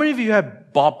it. How many of you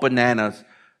have bought bananas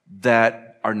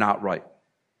that are not ripe?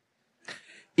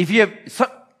 If you have,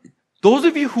 those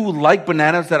of you who like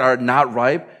bananas that are not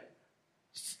ripe,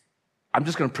 I'm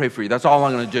just going to pray for you. That's all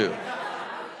I'm going to do.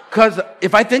 Because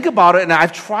if I think about it, and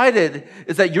I've tried it,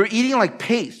 is that you're eating like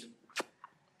paste.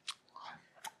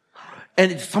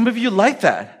 And some of you like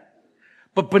that.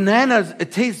 But bananas,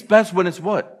 it tastes best when it's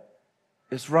what?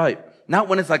 It's ripe. Not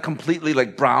when it's like completely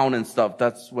like brown and stuff.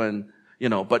 That's when,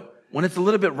 but when it's a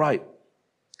little bit ripe.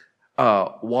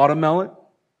 Watermelon.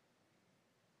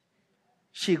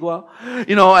 西瓜.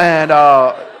 And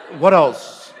what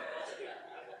else?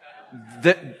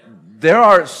 There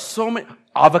are so many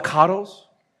avocados.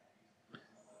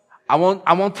 I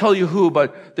won't tell you who,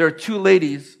 but there are 2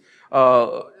 ladies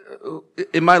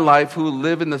in my life who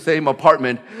live in the same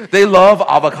apartment. They love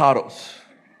avocados.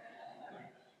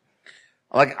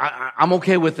 Like, I'm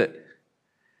okay with it.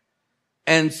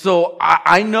 And so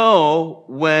I know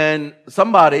when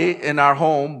somebody in our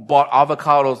home bought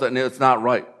avocados and it's not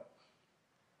ripe.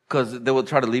 Because they will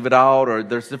try to leave it out, or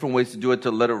there's different ways to do it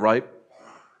to let it ripe.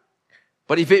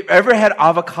 But if you've ever had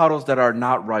avocados that are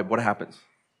not ripe, what happens?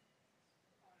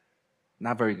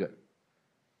 Not very good.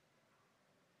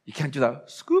 You can't do that.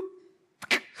 Scoop.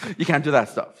 You can't do that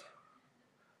stuff.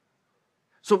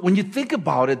 So when you think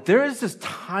about it, there is this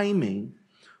timing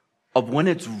of when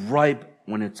it's ripe,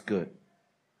 when it's good.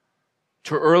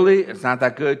 Too early, it's not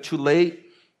that good. Too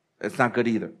late, it's not good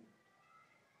either.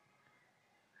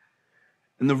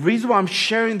 And the reason why I'm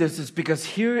sharing this is because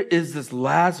here is this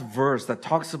last verse that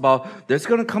talks about there's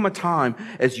going to come a time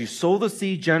as you sow the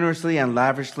seed generously and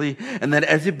lavishly, and then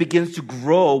as it begins to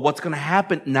grow, what's going to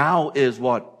happen now is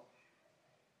what?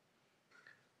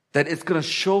 that it's going to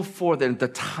show forth and the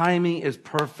timing is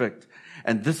perfect.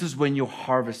 And this is when you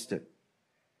harvest it.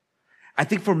 I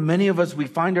think for many of us, we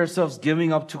find ourselves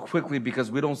giving up too quickly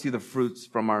because we don't see the fruits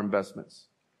from our investments.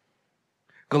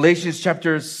 Galatians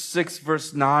chapter 6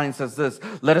 verse 9 says this,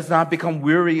 let us not become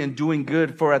weary in doing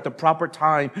good, for at the proper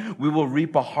time we will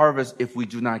reap a harvest if we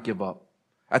do not give up.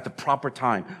 At the proper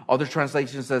time. Other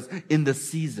translation says, in the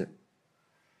season.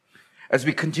 As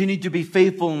we continue to be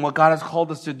faithful in what God has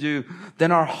called us to do,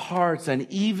 then our hearts and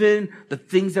even the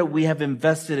things that we have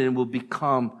invested in will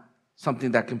become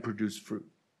something that can produce fruit.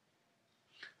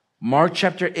 Mark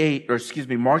chapter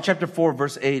 4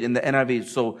 verse 8 in the NIV.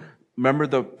 So remember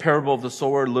the parable of the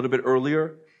sower a little bit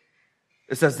earlier?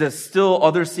 It says this, still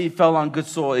other seed fell on good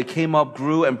soil. It came up,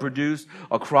 grew, and produced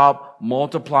a crop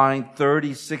multiplying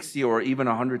 30, 60, or even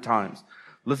 100 times.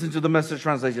 Listen to the Message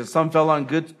translation. Some fell on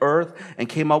good earth and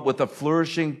came up with a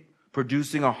flourishing,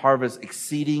 producing a harvest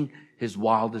exceeding his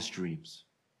wildest dreams.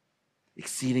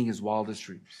 Exceeding his wildest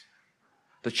dreams.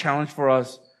 The challenge for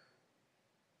us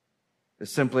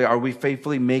is simply, are we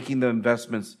faithfully making the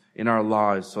investments in our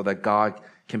lives so that God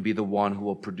can be the one who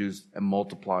will produce and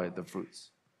multiply the fruits?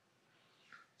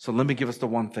 So let me give us the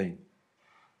one thing.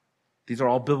 These are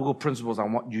all biblical principles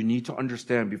you need to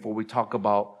understand before we talk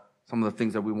about some of the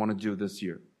things that we want to do this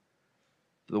year.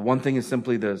 The one thing is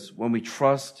simply this. When we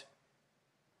trust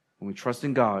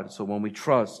in God, so when we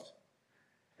trust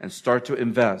and start to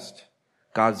invest,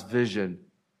 God's vision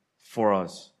for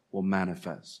us will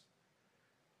manifest.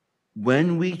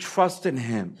 When we trust in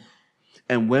Him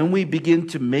and when we begin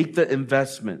to make the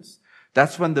investments,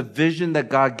 that's when the vision that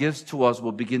God gives to us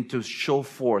will begin to show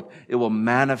forth. It will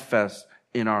manifest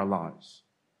in our lives.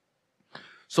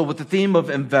 So with the theme of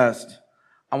invest,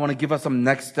 I want to give us some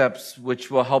next steps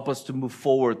which will help us to move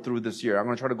forward through this year. I'm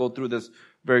going to try to go through this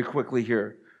very quickly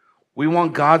here. We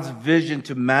want God's vision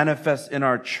to manifest in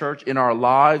our church, in our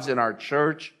lives, in our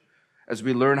church, as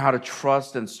we learn how to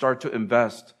trust and start to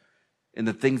invest in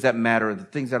the things that matter, the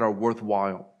things that are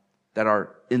worthwhile, that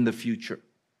are in the future.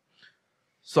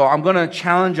 So I'm going to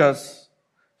challenge us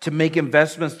to make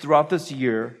investments throughout this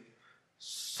year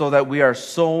so that we are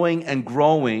sowing and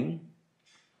growing,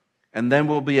 and then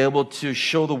we'll be able to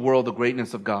show the world the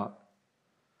greatness of God.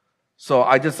 So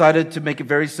I decided to make it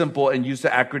very simple and use the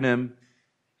acronym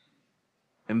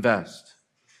INVEST.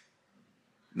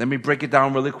 Let me break it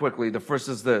down really quickly. The first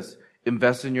is this: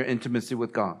 invest in your intimacy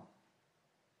with God.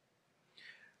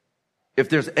 If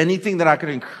there's anything that I could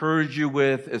encourage you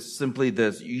with, is simply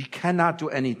this: you cannot do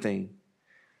anything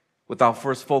without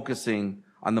first focusing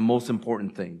on the most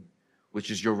important thing,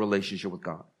 which is your relationship with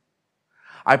God.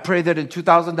 I pray that in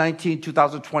 2019,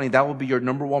 2020, that will be your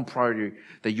number one priority,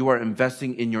 that you are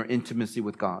investing in your intimacy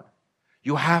with God.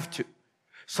 You have to.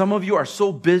 Some of you are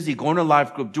so busy going to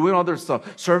life group, doing other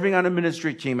stuff, serving on a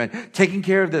ministry team and taking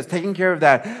care of this, taking care of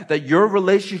that, that your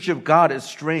relationship with God is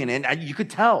strained. And you could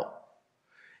tell.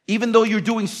 Even though you're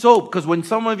doing soap, because when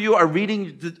some of you are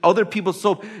reading other people's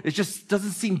soap, it just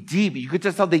doesn't seem deep. You could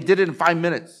just tell they did it in 5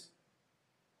 minutes.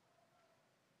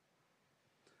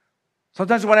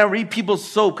 Sometimes when I read people's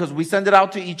soap, because we send it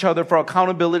out to each other for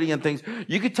accountability and things,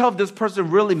 you could tell if this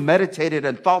person really meditated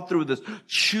and thought through this,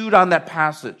 chewed on that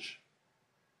passage.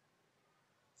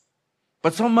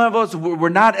 But some of us, we're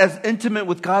not as intimate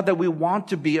with God that we want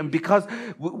to be. And because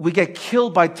we get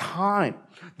killed by time,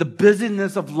 the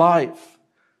busyness of life,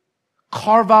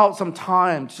 carve out some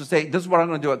time to say, this is what I'm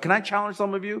going to do. Can I challenge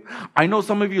some of you? I know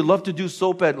some of you love to do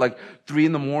soap at like 3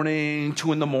 a.m,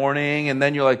 2 a.m, and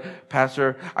then you're like,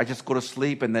 Pastor, I just go to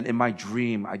sleep, and then in my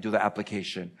dream, I do the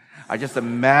application. I just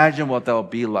imagine what that'll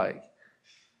be like.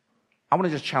 I want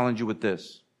to just challenge you with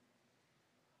this.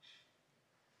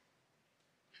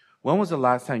 When was the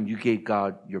last time you gave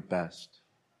God your best?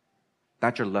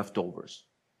 Not your leftovers.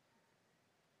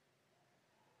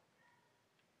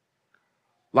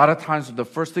 A lot of times, the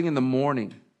first thing in the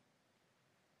morning,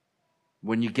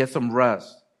 when you get some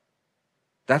rest,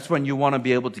 that's when you want to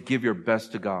be able to give your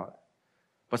best to God.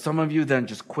 But some of you then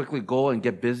just quickly go and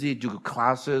get busy, do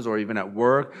classes or even at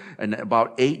work, and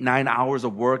about 8-9 hours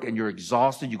of work, and you're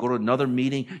exhausted. You go to another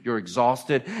meeting, you're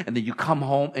exhausted, and then you come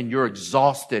home and you're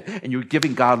exhausted, and you're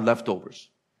giving God leftovers.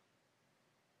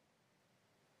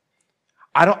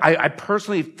 I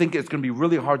personally think it's going to be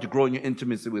really hard to grow in your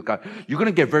intimacy with God. You're going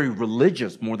to get very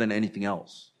religious more than anything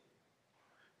else.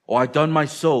 Oh, I've done my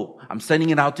soap. I'm sending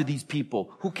it out to these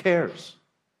people. Who cares?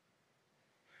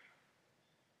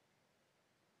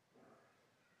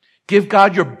 Give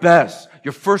God your best,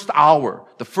 your first hour,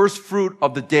 the first fruit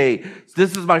of the day.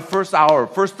 This is my first hour,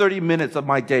 first 30 minutes of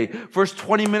my day, first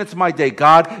 20 minutes of my day.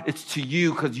 God, it's to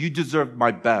you because you deserve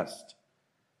my best.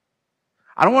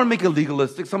 I don't want to make it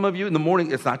legalistic. Some of you in the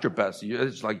morning, it's not your best.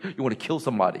 It's like you want to kill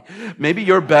somebody. Maybe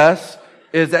your best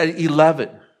is at 11.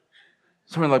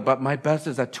 Someone like, but my best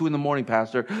is at 2 in the morning,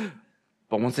 Pastor.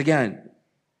 But once again,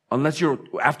 unless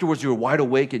afterwards you're wide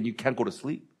awake and you can't go to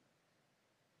sleep.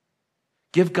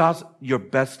 Give God your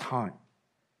best time,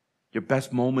 your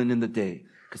best moment in the day,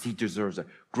 because He deserves it.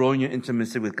 Growing your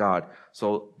intimacy with God.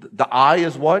 So the I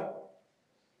is what?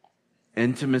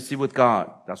 Intimacy with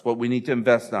God. That's what we need to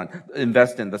invest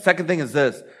in. The second thing is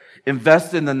this.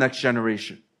 Invest in the next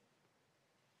generation.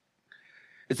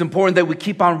 It's important that we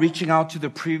keep on reaching out to the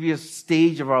previous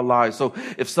stage of our lives. So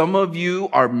if some of you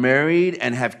are married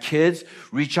and have kids,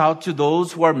 reach out to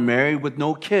those who are married with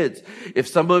no kids. If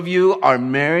some of you are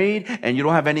married and you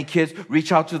don't have any kids,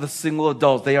 reach out to the single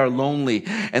adults. They are lonely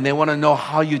and they want to know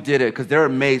how you did it because they're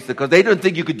amazed because they didn't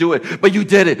think you could do it, but you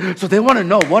did it. So they want to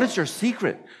know, what is your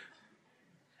secret?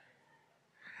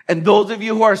 And those of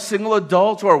you who are single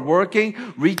adults who are working,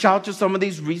 reach out to some of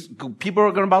these people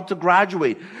who are about to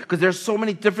graduate. Because there's so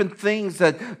many different things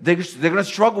that they're going to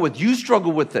struggle with. You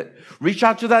struggle with it. Reach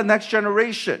out to that next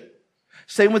generation.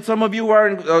 Same with some of you who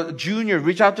are juniors.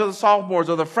 Reach out to the sophomores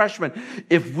or the freshmen.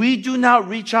 If we do not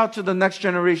reach out to the next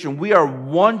generation, we are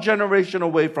one generation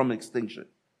away from extinction.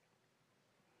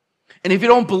 And if you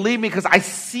don't believe me, because I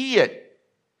see it,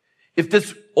 if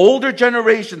this older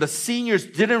generation, the seniors,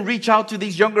 didn't reach out to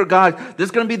these younger guys,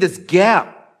 there's going to be this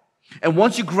gap. And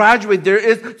once you graduate,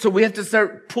 so we have to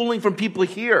start pulling from people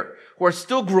here who are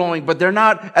still growing, but they're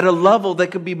not at a level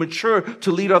that can be mature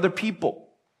to lead other people.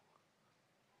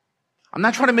 I'm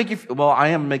not trying to make you, I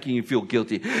am making you feel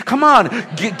guilty. Come on,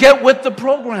 get with the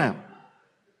program.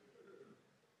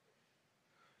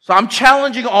 So I'm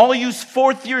challenging all you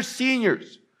fourth year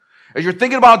seniors. As you're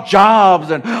thinking about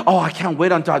jobs and, I can't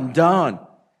wait until I'm done.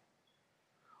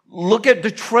 Look at the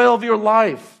trail of your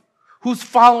life. Who's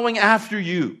following after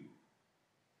you?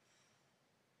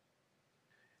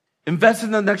 Invest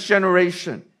in the next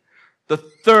generation. The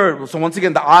third, so once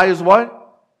again, the I is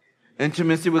what?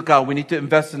 Intimacy with God. We need to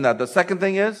invest in that. The second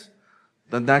thing is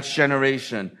the next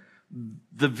generation.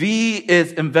 The V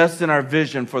is invest in our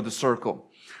vision for the circle.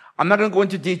 I'm not going to go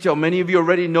into detail. Many of you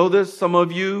already know this. Some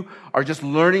of you are just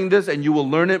learning this and you will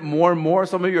learn it more and more.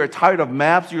 Some of you are tired of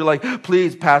maps. You're like,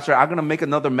 please, Pastor, I'm going to make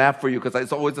another map for you because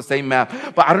it's always the same map.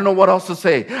 But I don't know what else to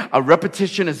say. A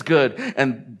repetition is good.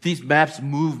 And these maps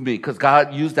move me because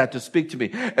God used that to speak to me.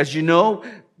 As you know,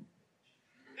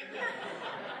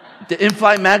 the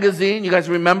In-Flight magazine, you guys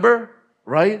remember,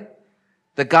 right?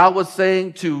 That God was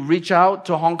saying to reach out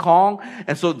to Hong Kong.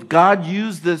 And so God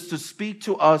used this to speak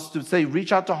to us to say,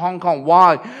 reach out to Hong Kong.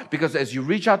 Why? Because as you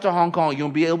reach out to Hong Kong, you'll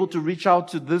be able to reach out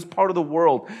to this part of the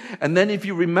world. And then if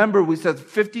you remember, we said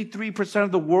 53%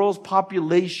 of the world's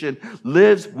population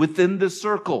lives within this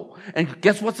circle. And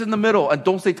guess what's in the middle? And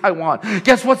don't say Taiwan.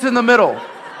 Guess what's in the middle?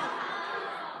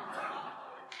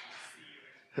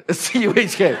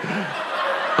 CUHK.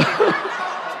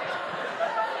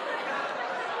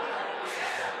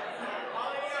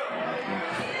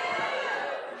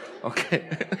 Okay.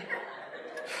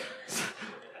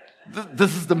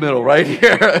 This is the middle right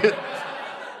here.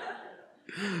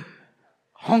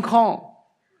 Hong Kong.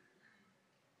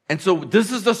 And so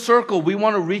this is the circle we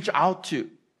want to reach out to.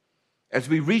 As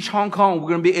we reach Hong Kong, we're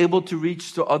going to be able to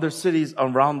reach to other cities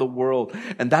around the world.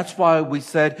 And that's why we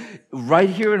said right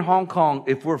here in Hong Kong,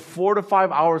 if we're 4 to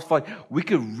 5 hours flight, we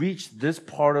could reach this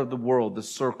part of the world, the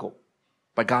circle,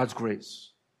 by God's grace.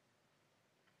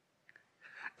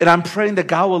 And I'm praying that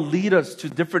God will lead us to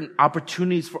different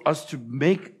opportunities for us to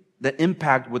make the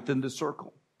impact within the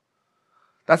circle.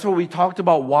 That's what we talked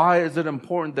about. Why is it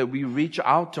important that we reach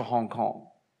out to Hong Kong?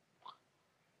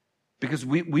 Because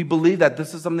we believe that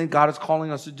this is something God is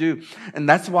calling us to do. And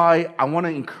that's why I want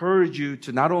to encourage you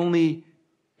to not only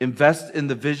invest in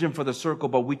the vision for the circle,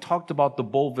 but we talked about the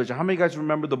bold vision. How many of you guys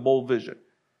remember the bold vision?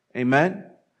 Amen?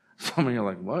 Some of you are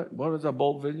like, what? What is a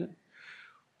bold vision?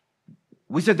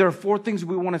 We said there are 4 things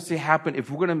we want to see happen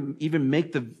if we're going to even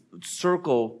make the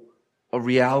circle a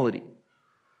reality.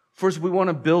 First, we want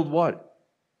to build what?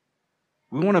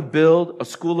 We want to build a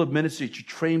school of ministry to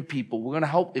train people. We're going to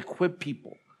help equip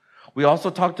people. We also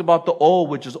talked about the O,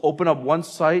 which is open up one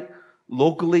site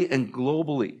locally and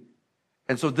globally.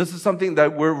 And so this is something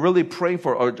that we're really praying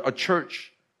for, a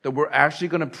church, that we're actually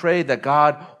going to pray that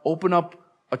God open up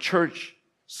a church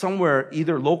somewhere,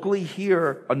 either locally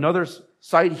here, another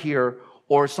site here,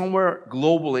 or somewhere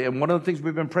globally. And one of the things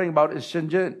we've been praying about is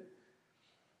Shenzhen.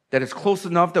 That it's close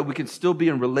enough that we can still be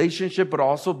in relationship, but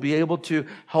also be able to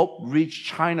help reach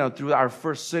China through our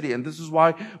first city. And this is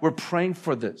why we're praying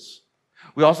for this.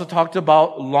 We also talked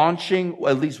about launching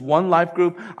at least one life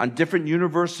group on different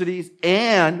universities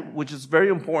and, which is very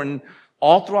important,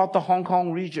 all throughout the Hong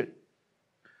Kong region.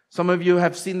 Some of you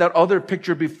have seen that other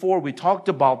picture before. We talked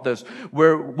about this,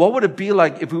 where what would it be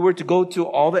like if we were to go to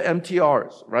all the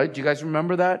MTRs, right? Do you guys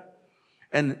remember that?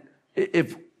 And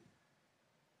if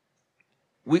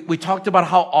we talked about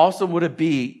how awesome would it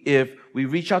be if we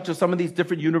reach out to some of these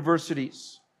different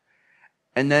universities.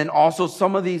 And then also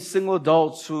some of these single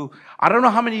adults who, I don't know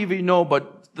how many of you know,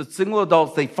 but the single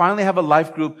adults, they finally have a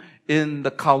life group in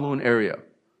the Kowloon area.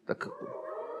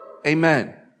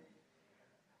 Amen.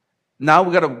 Now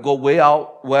we got to go way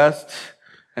out west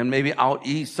and maybe out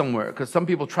east somewhere, because some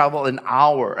people travel an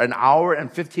hour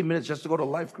and 15 minutes just to go to a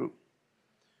life group.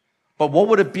 But what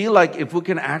would it be like if we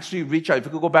can actually reach out? If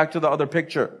we could go back to the other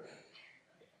picture.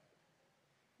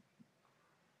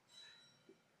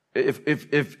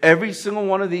 If every single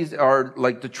one of these are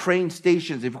like the train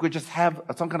stations, if we could just have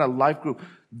some kind of life group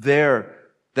there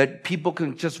that people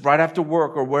can just right after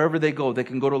work or wherever they go, they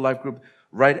can go to a life group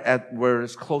right at where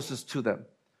it's closest to them.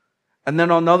 And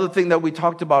then another thing that we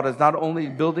talked about is not only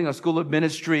building a school of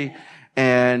ministry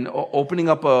and opening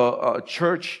up a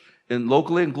church in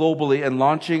locally and globally and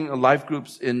launching life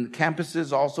groups in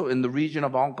campuses also in the region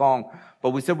of Hong Kong,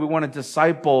 but we said we want to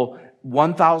disciple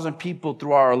 1,000 people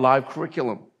through our live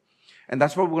curriculum. And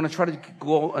that's why we're going to try to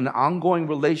go an ongoing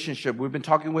relationship. We've been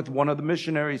talking with one of the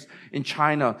missionaries in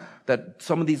China that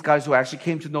some of these guys who actually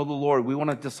came to know the Lord, we want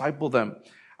to disciple them.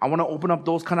 I want to open up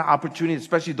those kind of opportunities,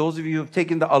 especially those of you who have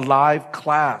taken the Alive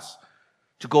class,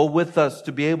 to go with us,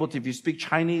 to be able to, if you speak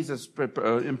Chinese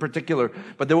in particular,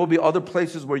 but there will be other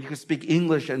places where you can speak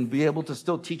English and be able to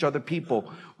still teach other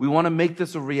people. We want to make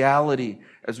this a reality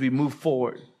as we move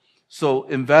forward. So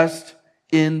invest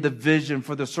in the vision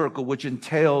for the circle, which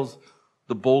entails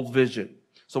the bold vision.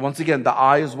 So once again, the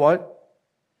I is what?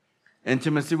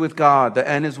 Intimacy with God. The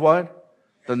N is what?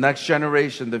 The next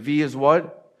generation. The V is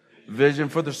what? Vision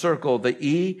for the circle. The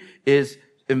E is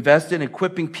invest in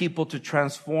equipping people to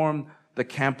transform the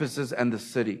campuses and the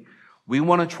city. We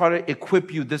want to try to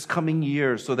equip you this coming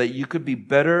year so that you could be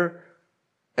better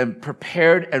and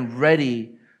prepared and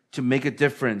ready to make a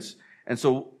difference. And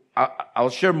so I'll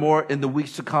share more in the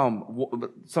weeks to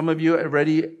come. Some of you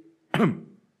already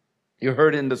you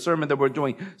heard in the sermon that we're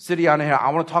doing, City on Air.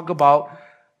 I want to talk about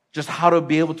just how to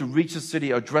be able to reach the city,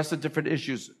 address the different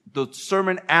issues. The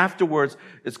sermon afterwards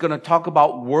is going to talk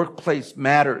about workplace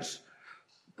matters,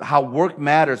 how work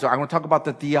matters. I'm going to talk about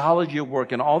the theology of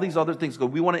work and all these other things.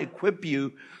 We want to equip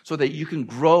you so that you can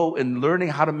grow in learning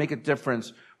how to make a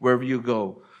difference wherever you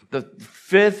go. The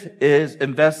fifth is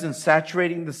invest in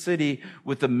saturating the city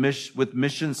with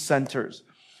mission centers.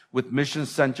 With mission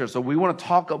centers. So we want to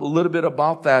talk a little bit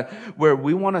about that, where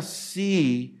we want to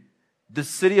see the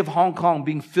city of Hong Kong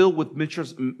being filled with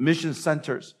mission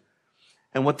centers.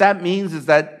 And what that means is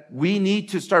that we need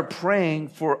to start praying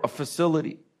for a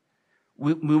facility.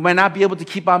 We might not be able to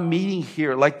keep on meeting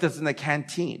here like this in the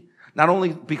canteen. Not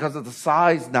only because of the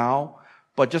size now,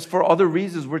 but just for other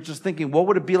reasons. We're just thinking, what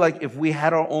would it be like if we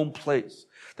had our own place?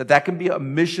 That can be a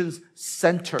missions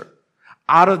center.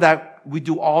 Out of that, we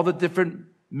do all the different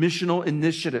missional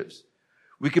initiatives.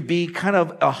 We could be kind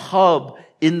of a hub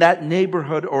in that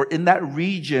neighborhood or in that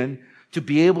region to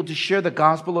be able to share the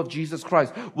gospel of Jesus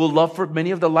Christ. We'll love for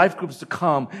many of the life groups to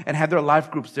come and have their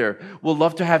life groups there. We'll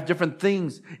love to have different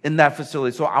things in that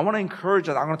facility. So I want to encourage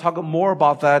that. I'm going to talk more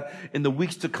about that in the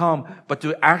weeks to come, but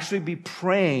to actually be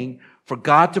praying for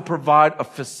God to provide a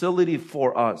facility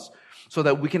for us so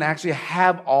that we can actually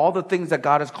have all the things that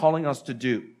God is calling us to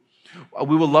do.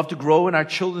 We would love to grow in our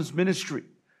children's ministry,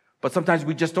 but sometimes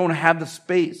we just don't have the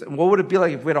space. And what would it be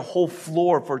like if we had a whole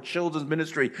floor for children's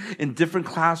ministry in different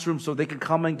classrooms so they can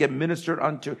come and get ministered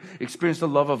unto, experience the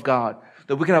love of God?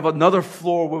 That we can have another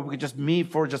floor where we could just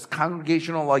meet for just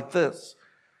congregational like this.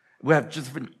 We have just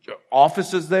different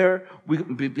offices there. We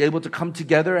can be able to come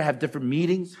together, have different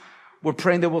meetings. We're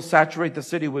praying that we'll saturate the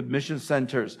city with mission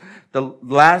centers. The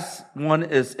last one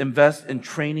is invest in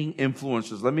training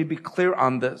influencers. Let me be clear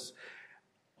on this.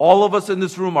 All of us in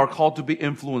this room are called to be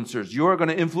influencers. You are going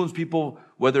to influence people,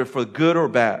 whether for good or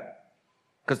bad,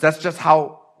 because that's just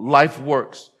how life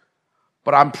works.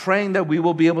 But I'm praying that we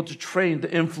will be able to train the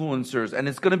influencers, and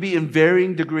it's going to be in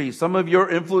varying degrees. Some of your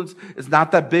influence is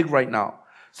not that big right now.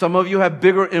 Some of you have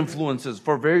bigger influences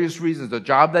for various reasons, the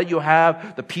job that you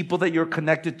have, the people that you're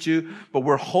connected to. But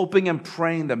we're hoping and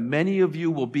praying that many of you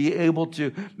will be able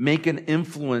to make an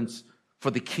influence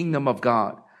for the kingdom of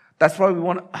God. That's why we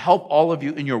want to help all of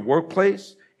you in your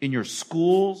workplace, in your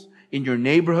schools, in your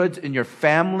neighborhoods, in your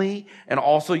family, and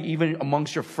also even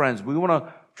amongst your friends. We want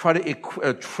to try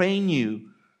to train you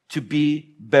to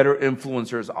be better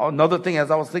influencers. Another thing,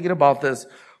 as I was thinking about this,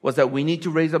 was that we need to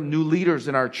raise up new leaders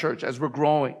in our church as we're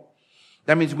growing.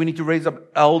 That means we need to raise up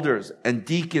elders and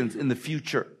deacons in the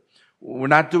future. We're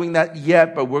not doing that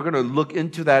yet, but we're going to look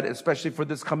into that, especially for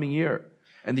this coming year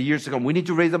and the years to come. We need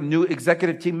to raise up new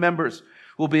executive team members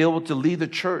who will be able to lead the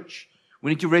church.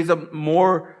 We need to raise up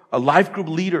more life group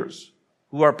leaders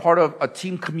who are part of a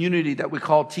team community that we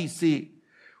call TC.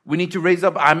 We need to raise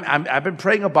up, I've been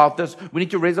praying about this, we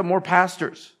need to raise up more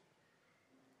pastors.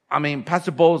 I mean,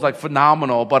 Pastor Bo is like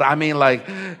phenomenal, but I mean like,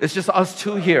 it's just us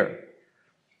two here.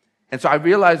 And so I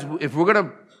realized if we're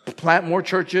going to plant more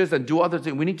churches and do other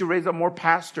things, we need to raise up more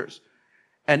pastors.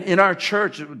 And in our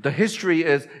church, the history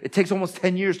is it takes almost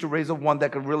 10 years to raise up one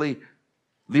that can really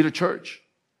lead a church.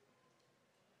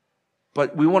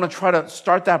 But we want to try to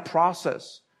start that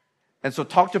process. And so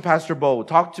talk to Pastor Bo.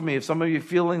 Talk to me if some of you are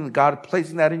feeling God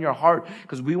placing that in your heart,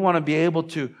 because we want to be able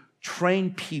to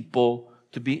train people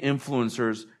to be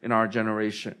influencers in our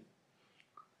generation.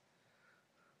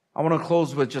 I want to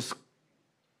close with just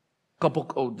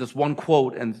one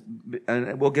quote, and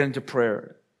we'll get into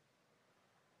prayer.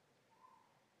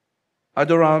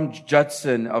 Adoniram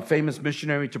Judson, a famous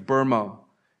missionary to Burma.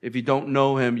 If you don't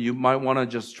know him, you might want to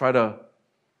just try to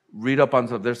read up on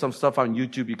stuff. There's some stuff on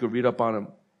YouTube you could read up on him.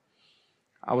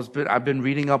 I've been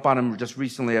reading up on him just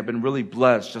recently. I've been really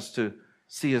blessed just to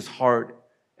see his heart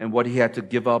and what he had to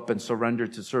give up and surrender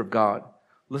to serve God.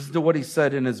 Listen to what he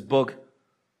said in his book,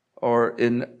 or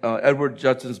in Edward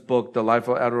Judson's book, The Life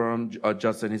of Adoniram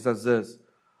Judson. He says this: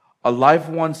 a life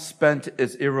once spent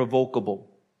is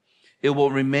irrevocable. It will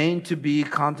remain to be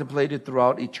contemplated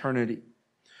throughout eternity.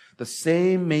 The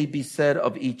same may be said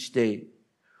of each day.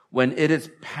 When it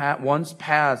is once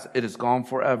past, it is gone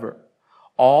forever.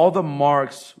 All the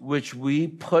marks which we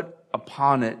put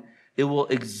upon it, it will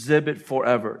exhibit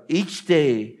forever. Each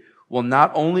day will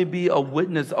not only be a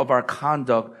witness of our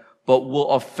conduct, but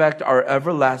will affect our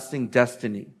everlasting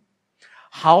destiny.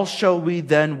 How shall we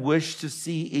then wish to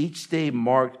see each day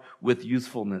marked with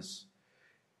youthfulness?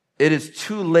 It is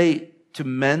too late to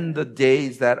mend the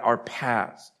days that are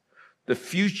past. The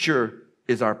future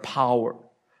is our power.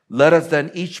 Let us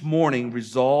then each morning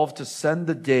resolve to send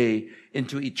the day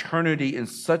into eternity in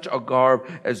such a garb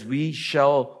as we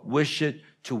shall wish it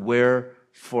to wear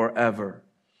forever.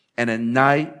 And at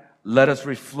night, let us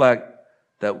reflect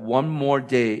that one more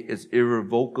day is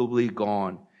irrevocably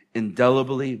gone,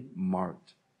 indelibly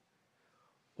marked.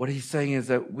 What he's saying is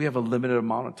that we have a limited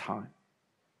amount of time.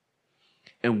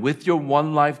 And with your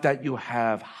one life that you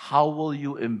have, how will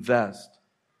you invest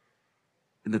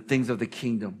in the things of the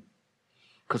kingdom?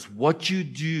 Because what you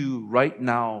do right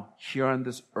now here on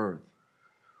this earth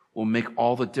will make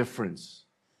all the difference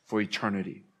for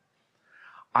eternity.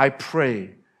 I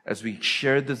pray as we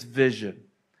share this vision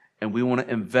and we want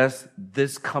to invest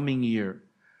this coming year,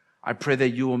 I pray that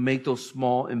you will make those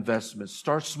small investments.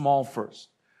 Start small first.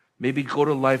 Maybe go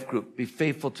to life group. Be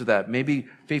faithful to that. Maybe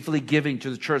faithfully giving to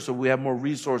the church so we have more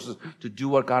resources to do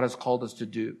what God has called us to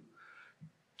do.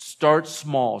 Start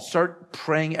small. Start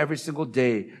praying every single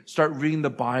day. Start reading the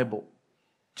Bible.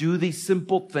 Do these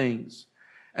simple things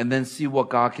and then see what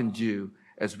God can do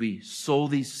as we sow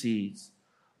these seeds.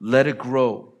 Let it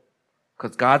grow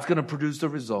because God's going to produce the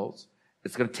results.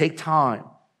 It's going to take time,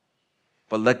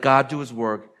 but let God do His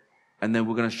work, and then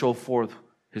we're going to show forth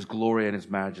His glory and His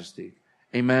majesty.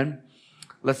 Amen.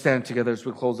 Let's stand together as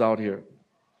we close out here.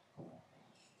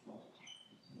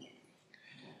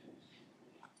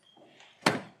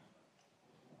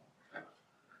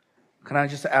 Can I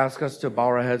just ask us to bow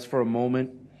our heads for a moment?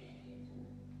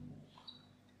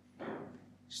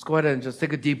 Just go ahead and just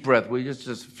take a deep breath. Will you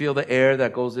just feel the air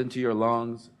that goes into your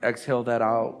lungs? Exhale that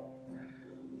out.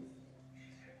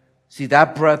 See,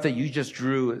 that breath that you just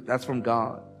drew, that's from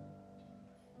God.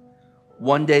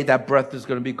 One day that breath is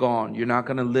going to be gone. You're not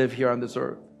going to live here on this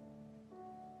earth.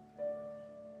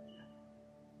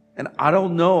 And I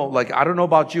don't know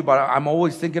about you, but I'm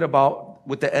always thinking about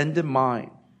with the end in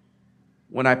mind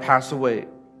when I pass away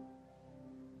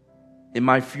in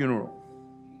my funeral.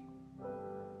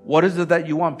 What is it that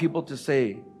you want people to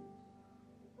say?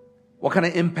 What kind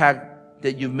of impact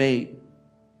that you've made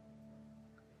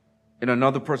in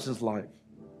another person's life?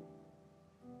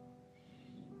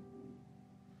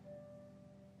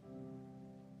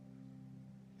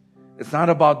 It's not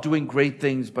about doing great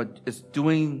things, but it's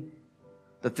doing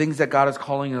the things that God is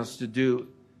calling us to do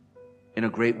in a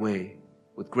great way,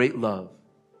 with great love,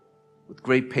 with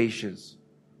great patience,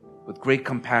 with great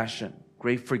compassion,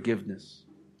 great forgiveness.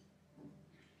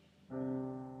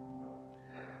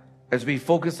 As we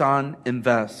focus on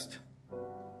invest,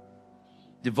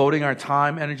 devoting our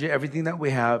time, energy, everything that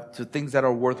we have to things that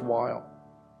are worthwhile.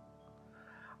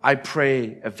 I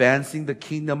pray advancing the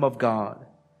kingdom of God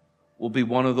will be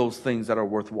one of those things that are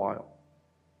worthwhile.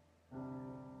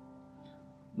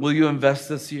 Will you invest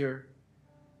this year?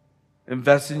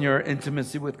 Invest in your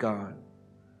intimacy with God.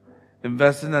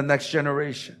 Invest in the next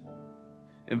generation.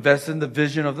 Invest in the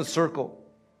vision of the circle.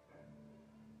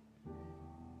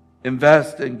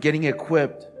 Invest in getting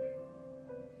equipped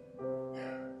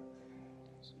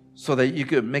so that you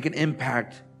could make an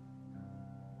impact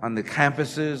on the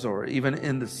campuses or even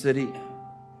in the city.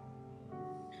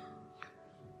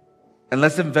 And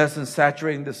let's invest in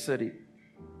saturating the city,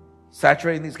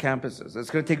 saturating these campuses. It's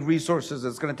going to take resources.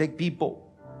 It's going to take people.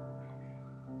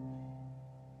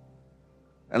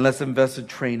 And let's invest in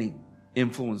training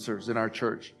influencers in our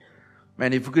church.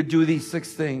 Man, if we could do these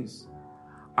 6 things,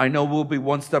 I know we'll be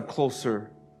one step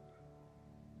closer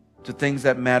to things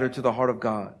that matter to the heart of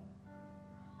God.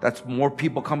 That's more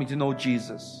people coming to know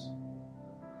Jesus.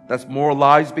 That's more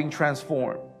lives being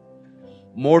transformed.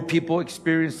 More people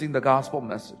experiencing the gospel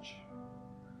message.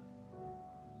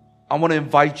 I want to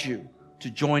invite you to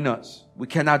join us. We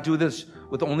cannot do this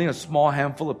with only a small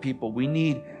handful of people. We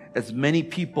need as many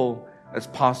people as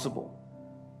possible.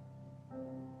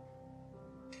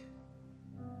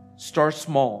 Start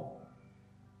small.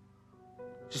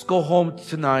 Just go home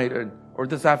tonight or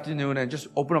this afternoon and just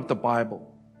open up the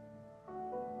Bible.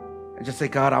 And just say,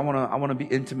 God, I want to be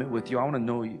intimate with you. I want to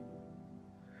know you.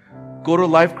 Go to a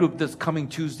life group this coming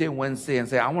Tuesday and Wednesday and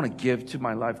say, I want to give to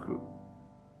my life group.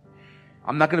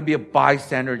 I'm not going to be a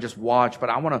bystander and just watch, but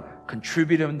I want to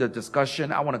contribute in the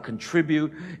discussion. I want to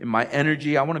contribute in my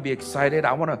energy. I want to be excited.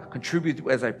 I want to contribute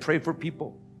as I pray for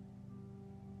people.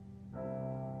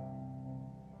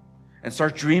 And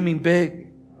start dreaming big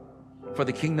for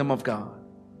the kingdom of God.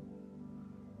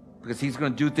 Because He's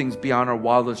going to do things beyond our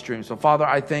wildest dreams. So Father,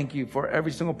 I thank you for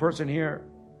every single person here.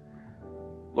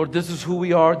 Lord, this is who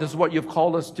we are. This is what you've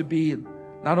called us to be.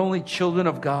 Not only children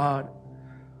of God,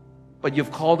 but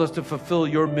you've called us to fulfill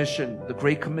your mission, the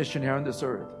Great Commission here on this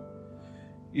earth.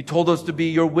 You told us to be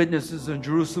your witnesses in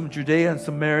Jerusalem, Judea, and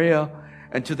Samaria,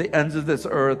 and to the ends of this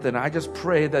earth. And I just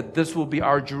pray that this will be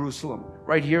our Jerusalem,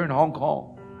 right here in Hong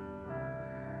Kong.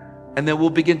 And then we'll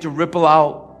begin to ripple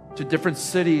out to different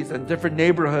cities and different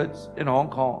neighborhoods in Hong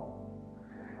Kong.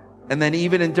 And then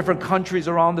even in different countries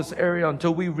around this area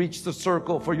until we reach the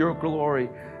circle for your glory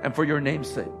and for your name's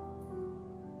sake.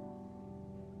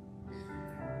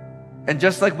 And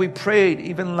just like we prayed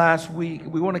even last week,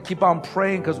 we want to keep on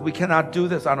praying because we cannot do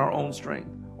this on our own strength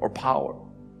or power.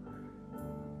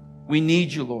 We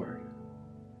need you, Lord.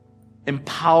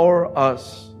 Empower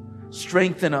us.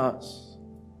 Strengthen us.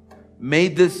 May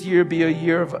this year be a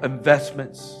year of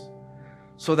investments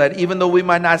so that even though we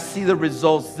might not see the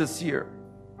results this year,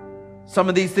 some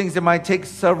of these things, it might take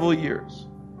several years,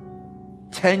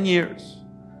 10 years.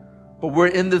 But we're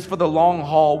in this for the long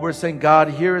haul. We're saying, God,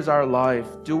 here is our life.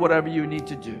 Do whatever you need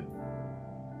to do.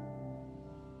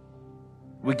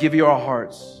 We give you our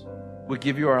hearts. We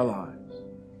give you our lives.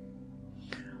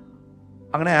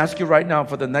 I'm going to ask you right now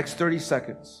for the next 30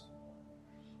 seconds.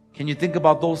 Can you think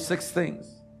about those 6 things?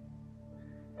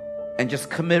 And just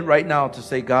commit right now to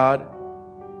say, God,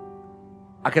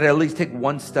 I could at least take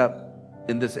one step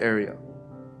in this area.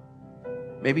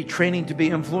 Maybe training to be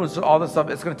influenced, all this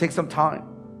stuff, it's going to take some time.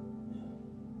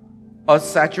 Us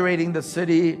saturating the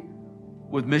city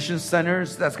with mission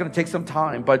centers, that's going to take some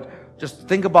time. But just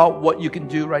think about what you can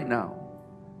do right now.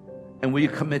 And will you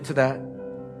commit to that?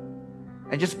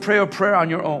 And just pray a prayer on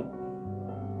your own.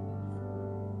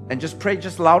 And just pray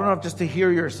just loud enough just to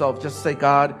hear yourself. Just say,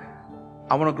 God,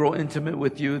 I want to grow intimate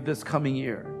with you this coming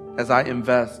year as I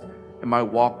invest in my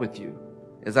walk with you.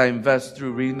 As I invest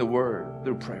through reading the word,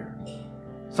 through prayer.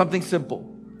 Something simple.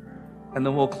 And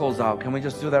then we'll close out. Can we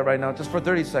just do that right now? Just for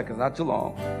 30 seconds, not too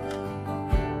long.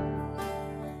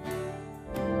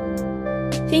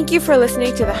 Thank you for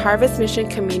listening to the Harvest Mission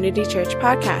Community Church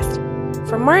podcast.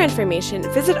 For more information,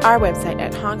 visit our website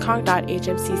at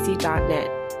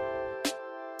hongkong.hmcc.net.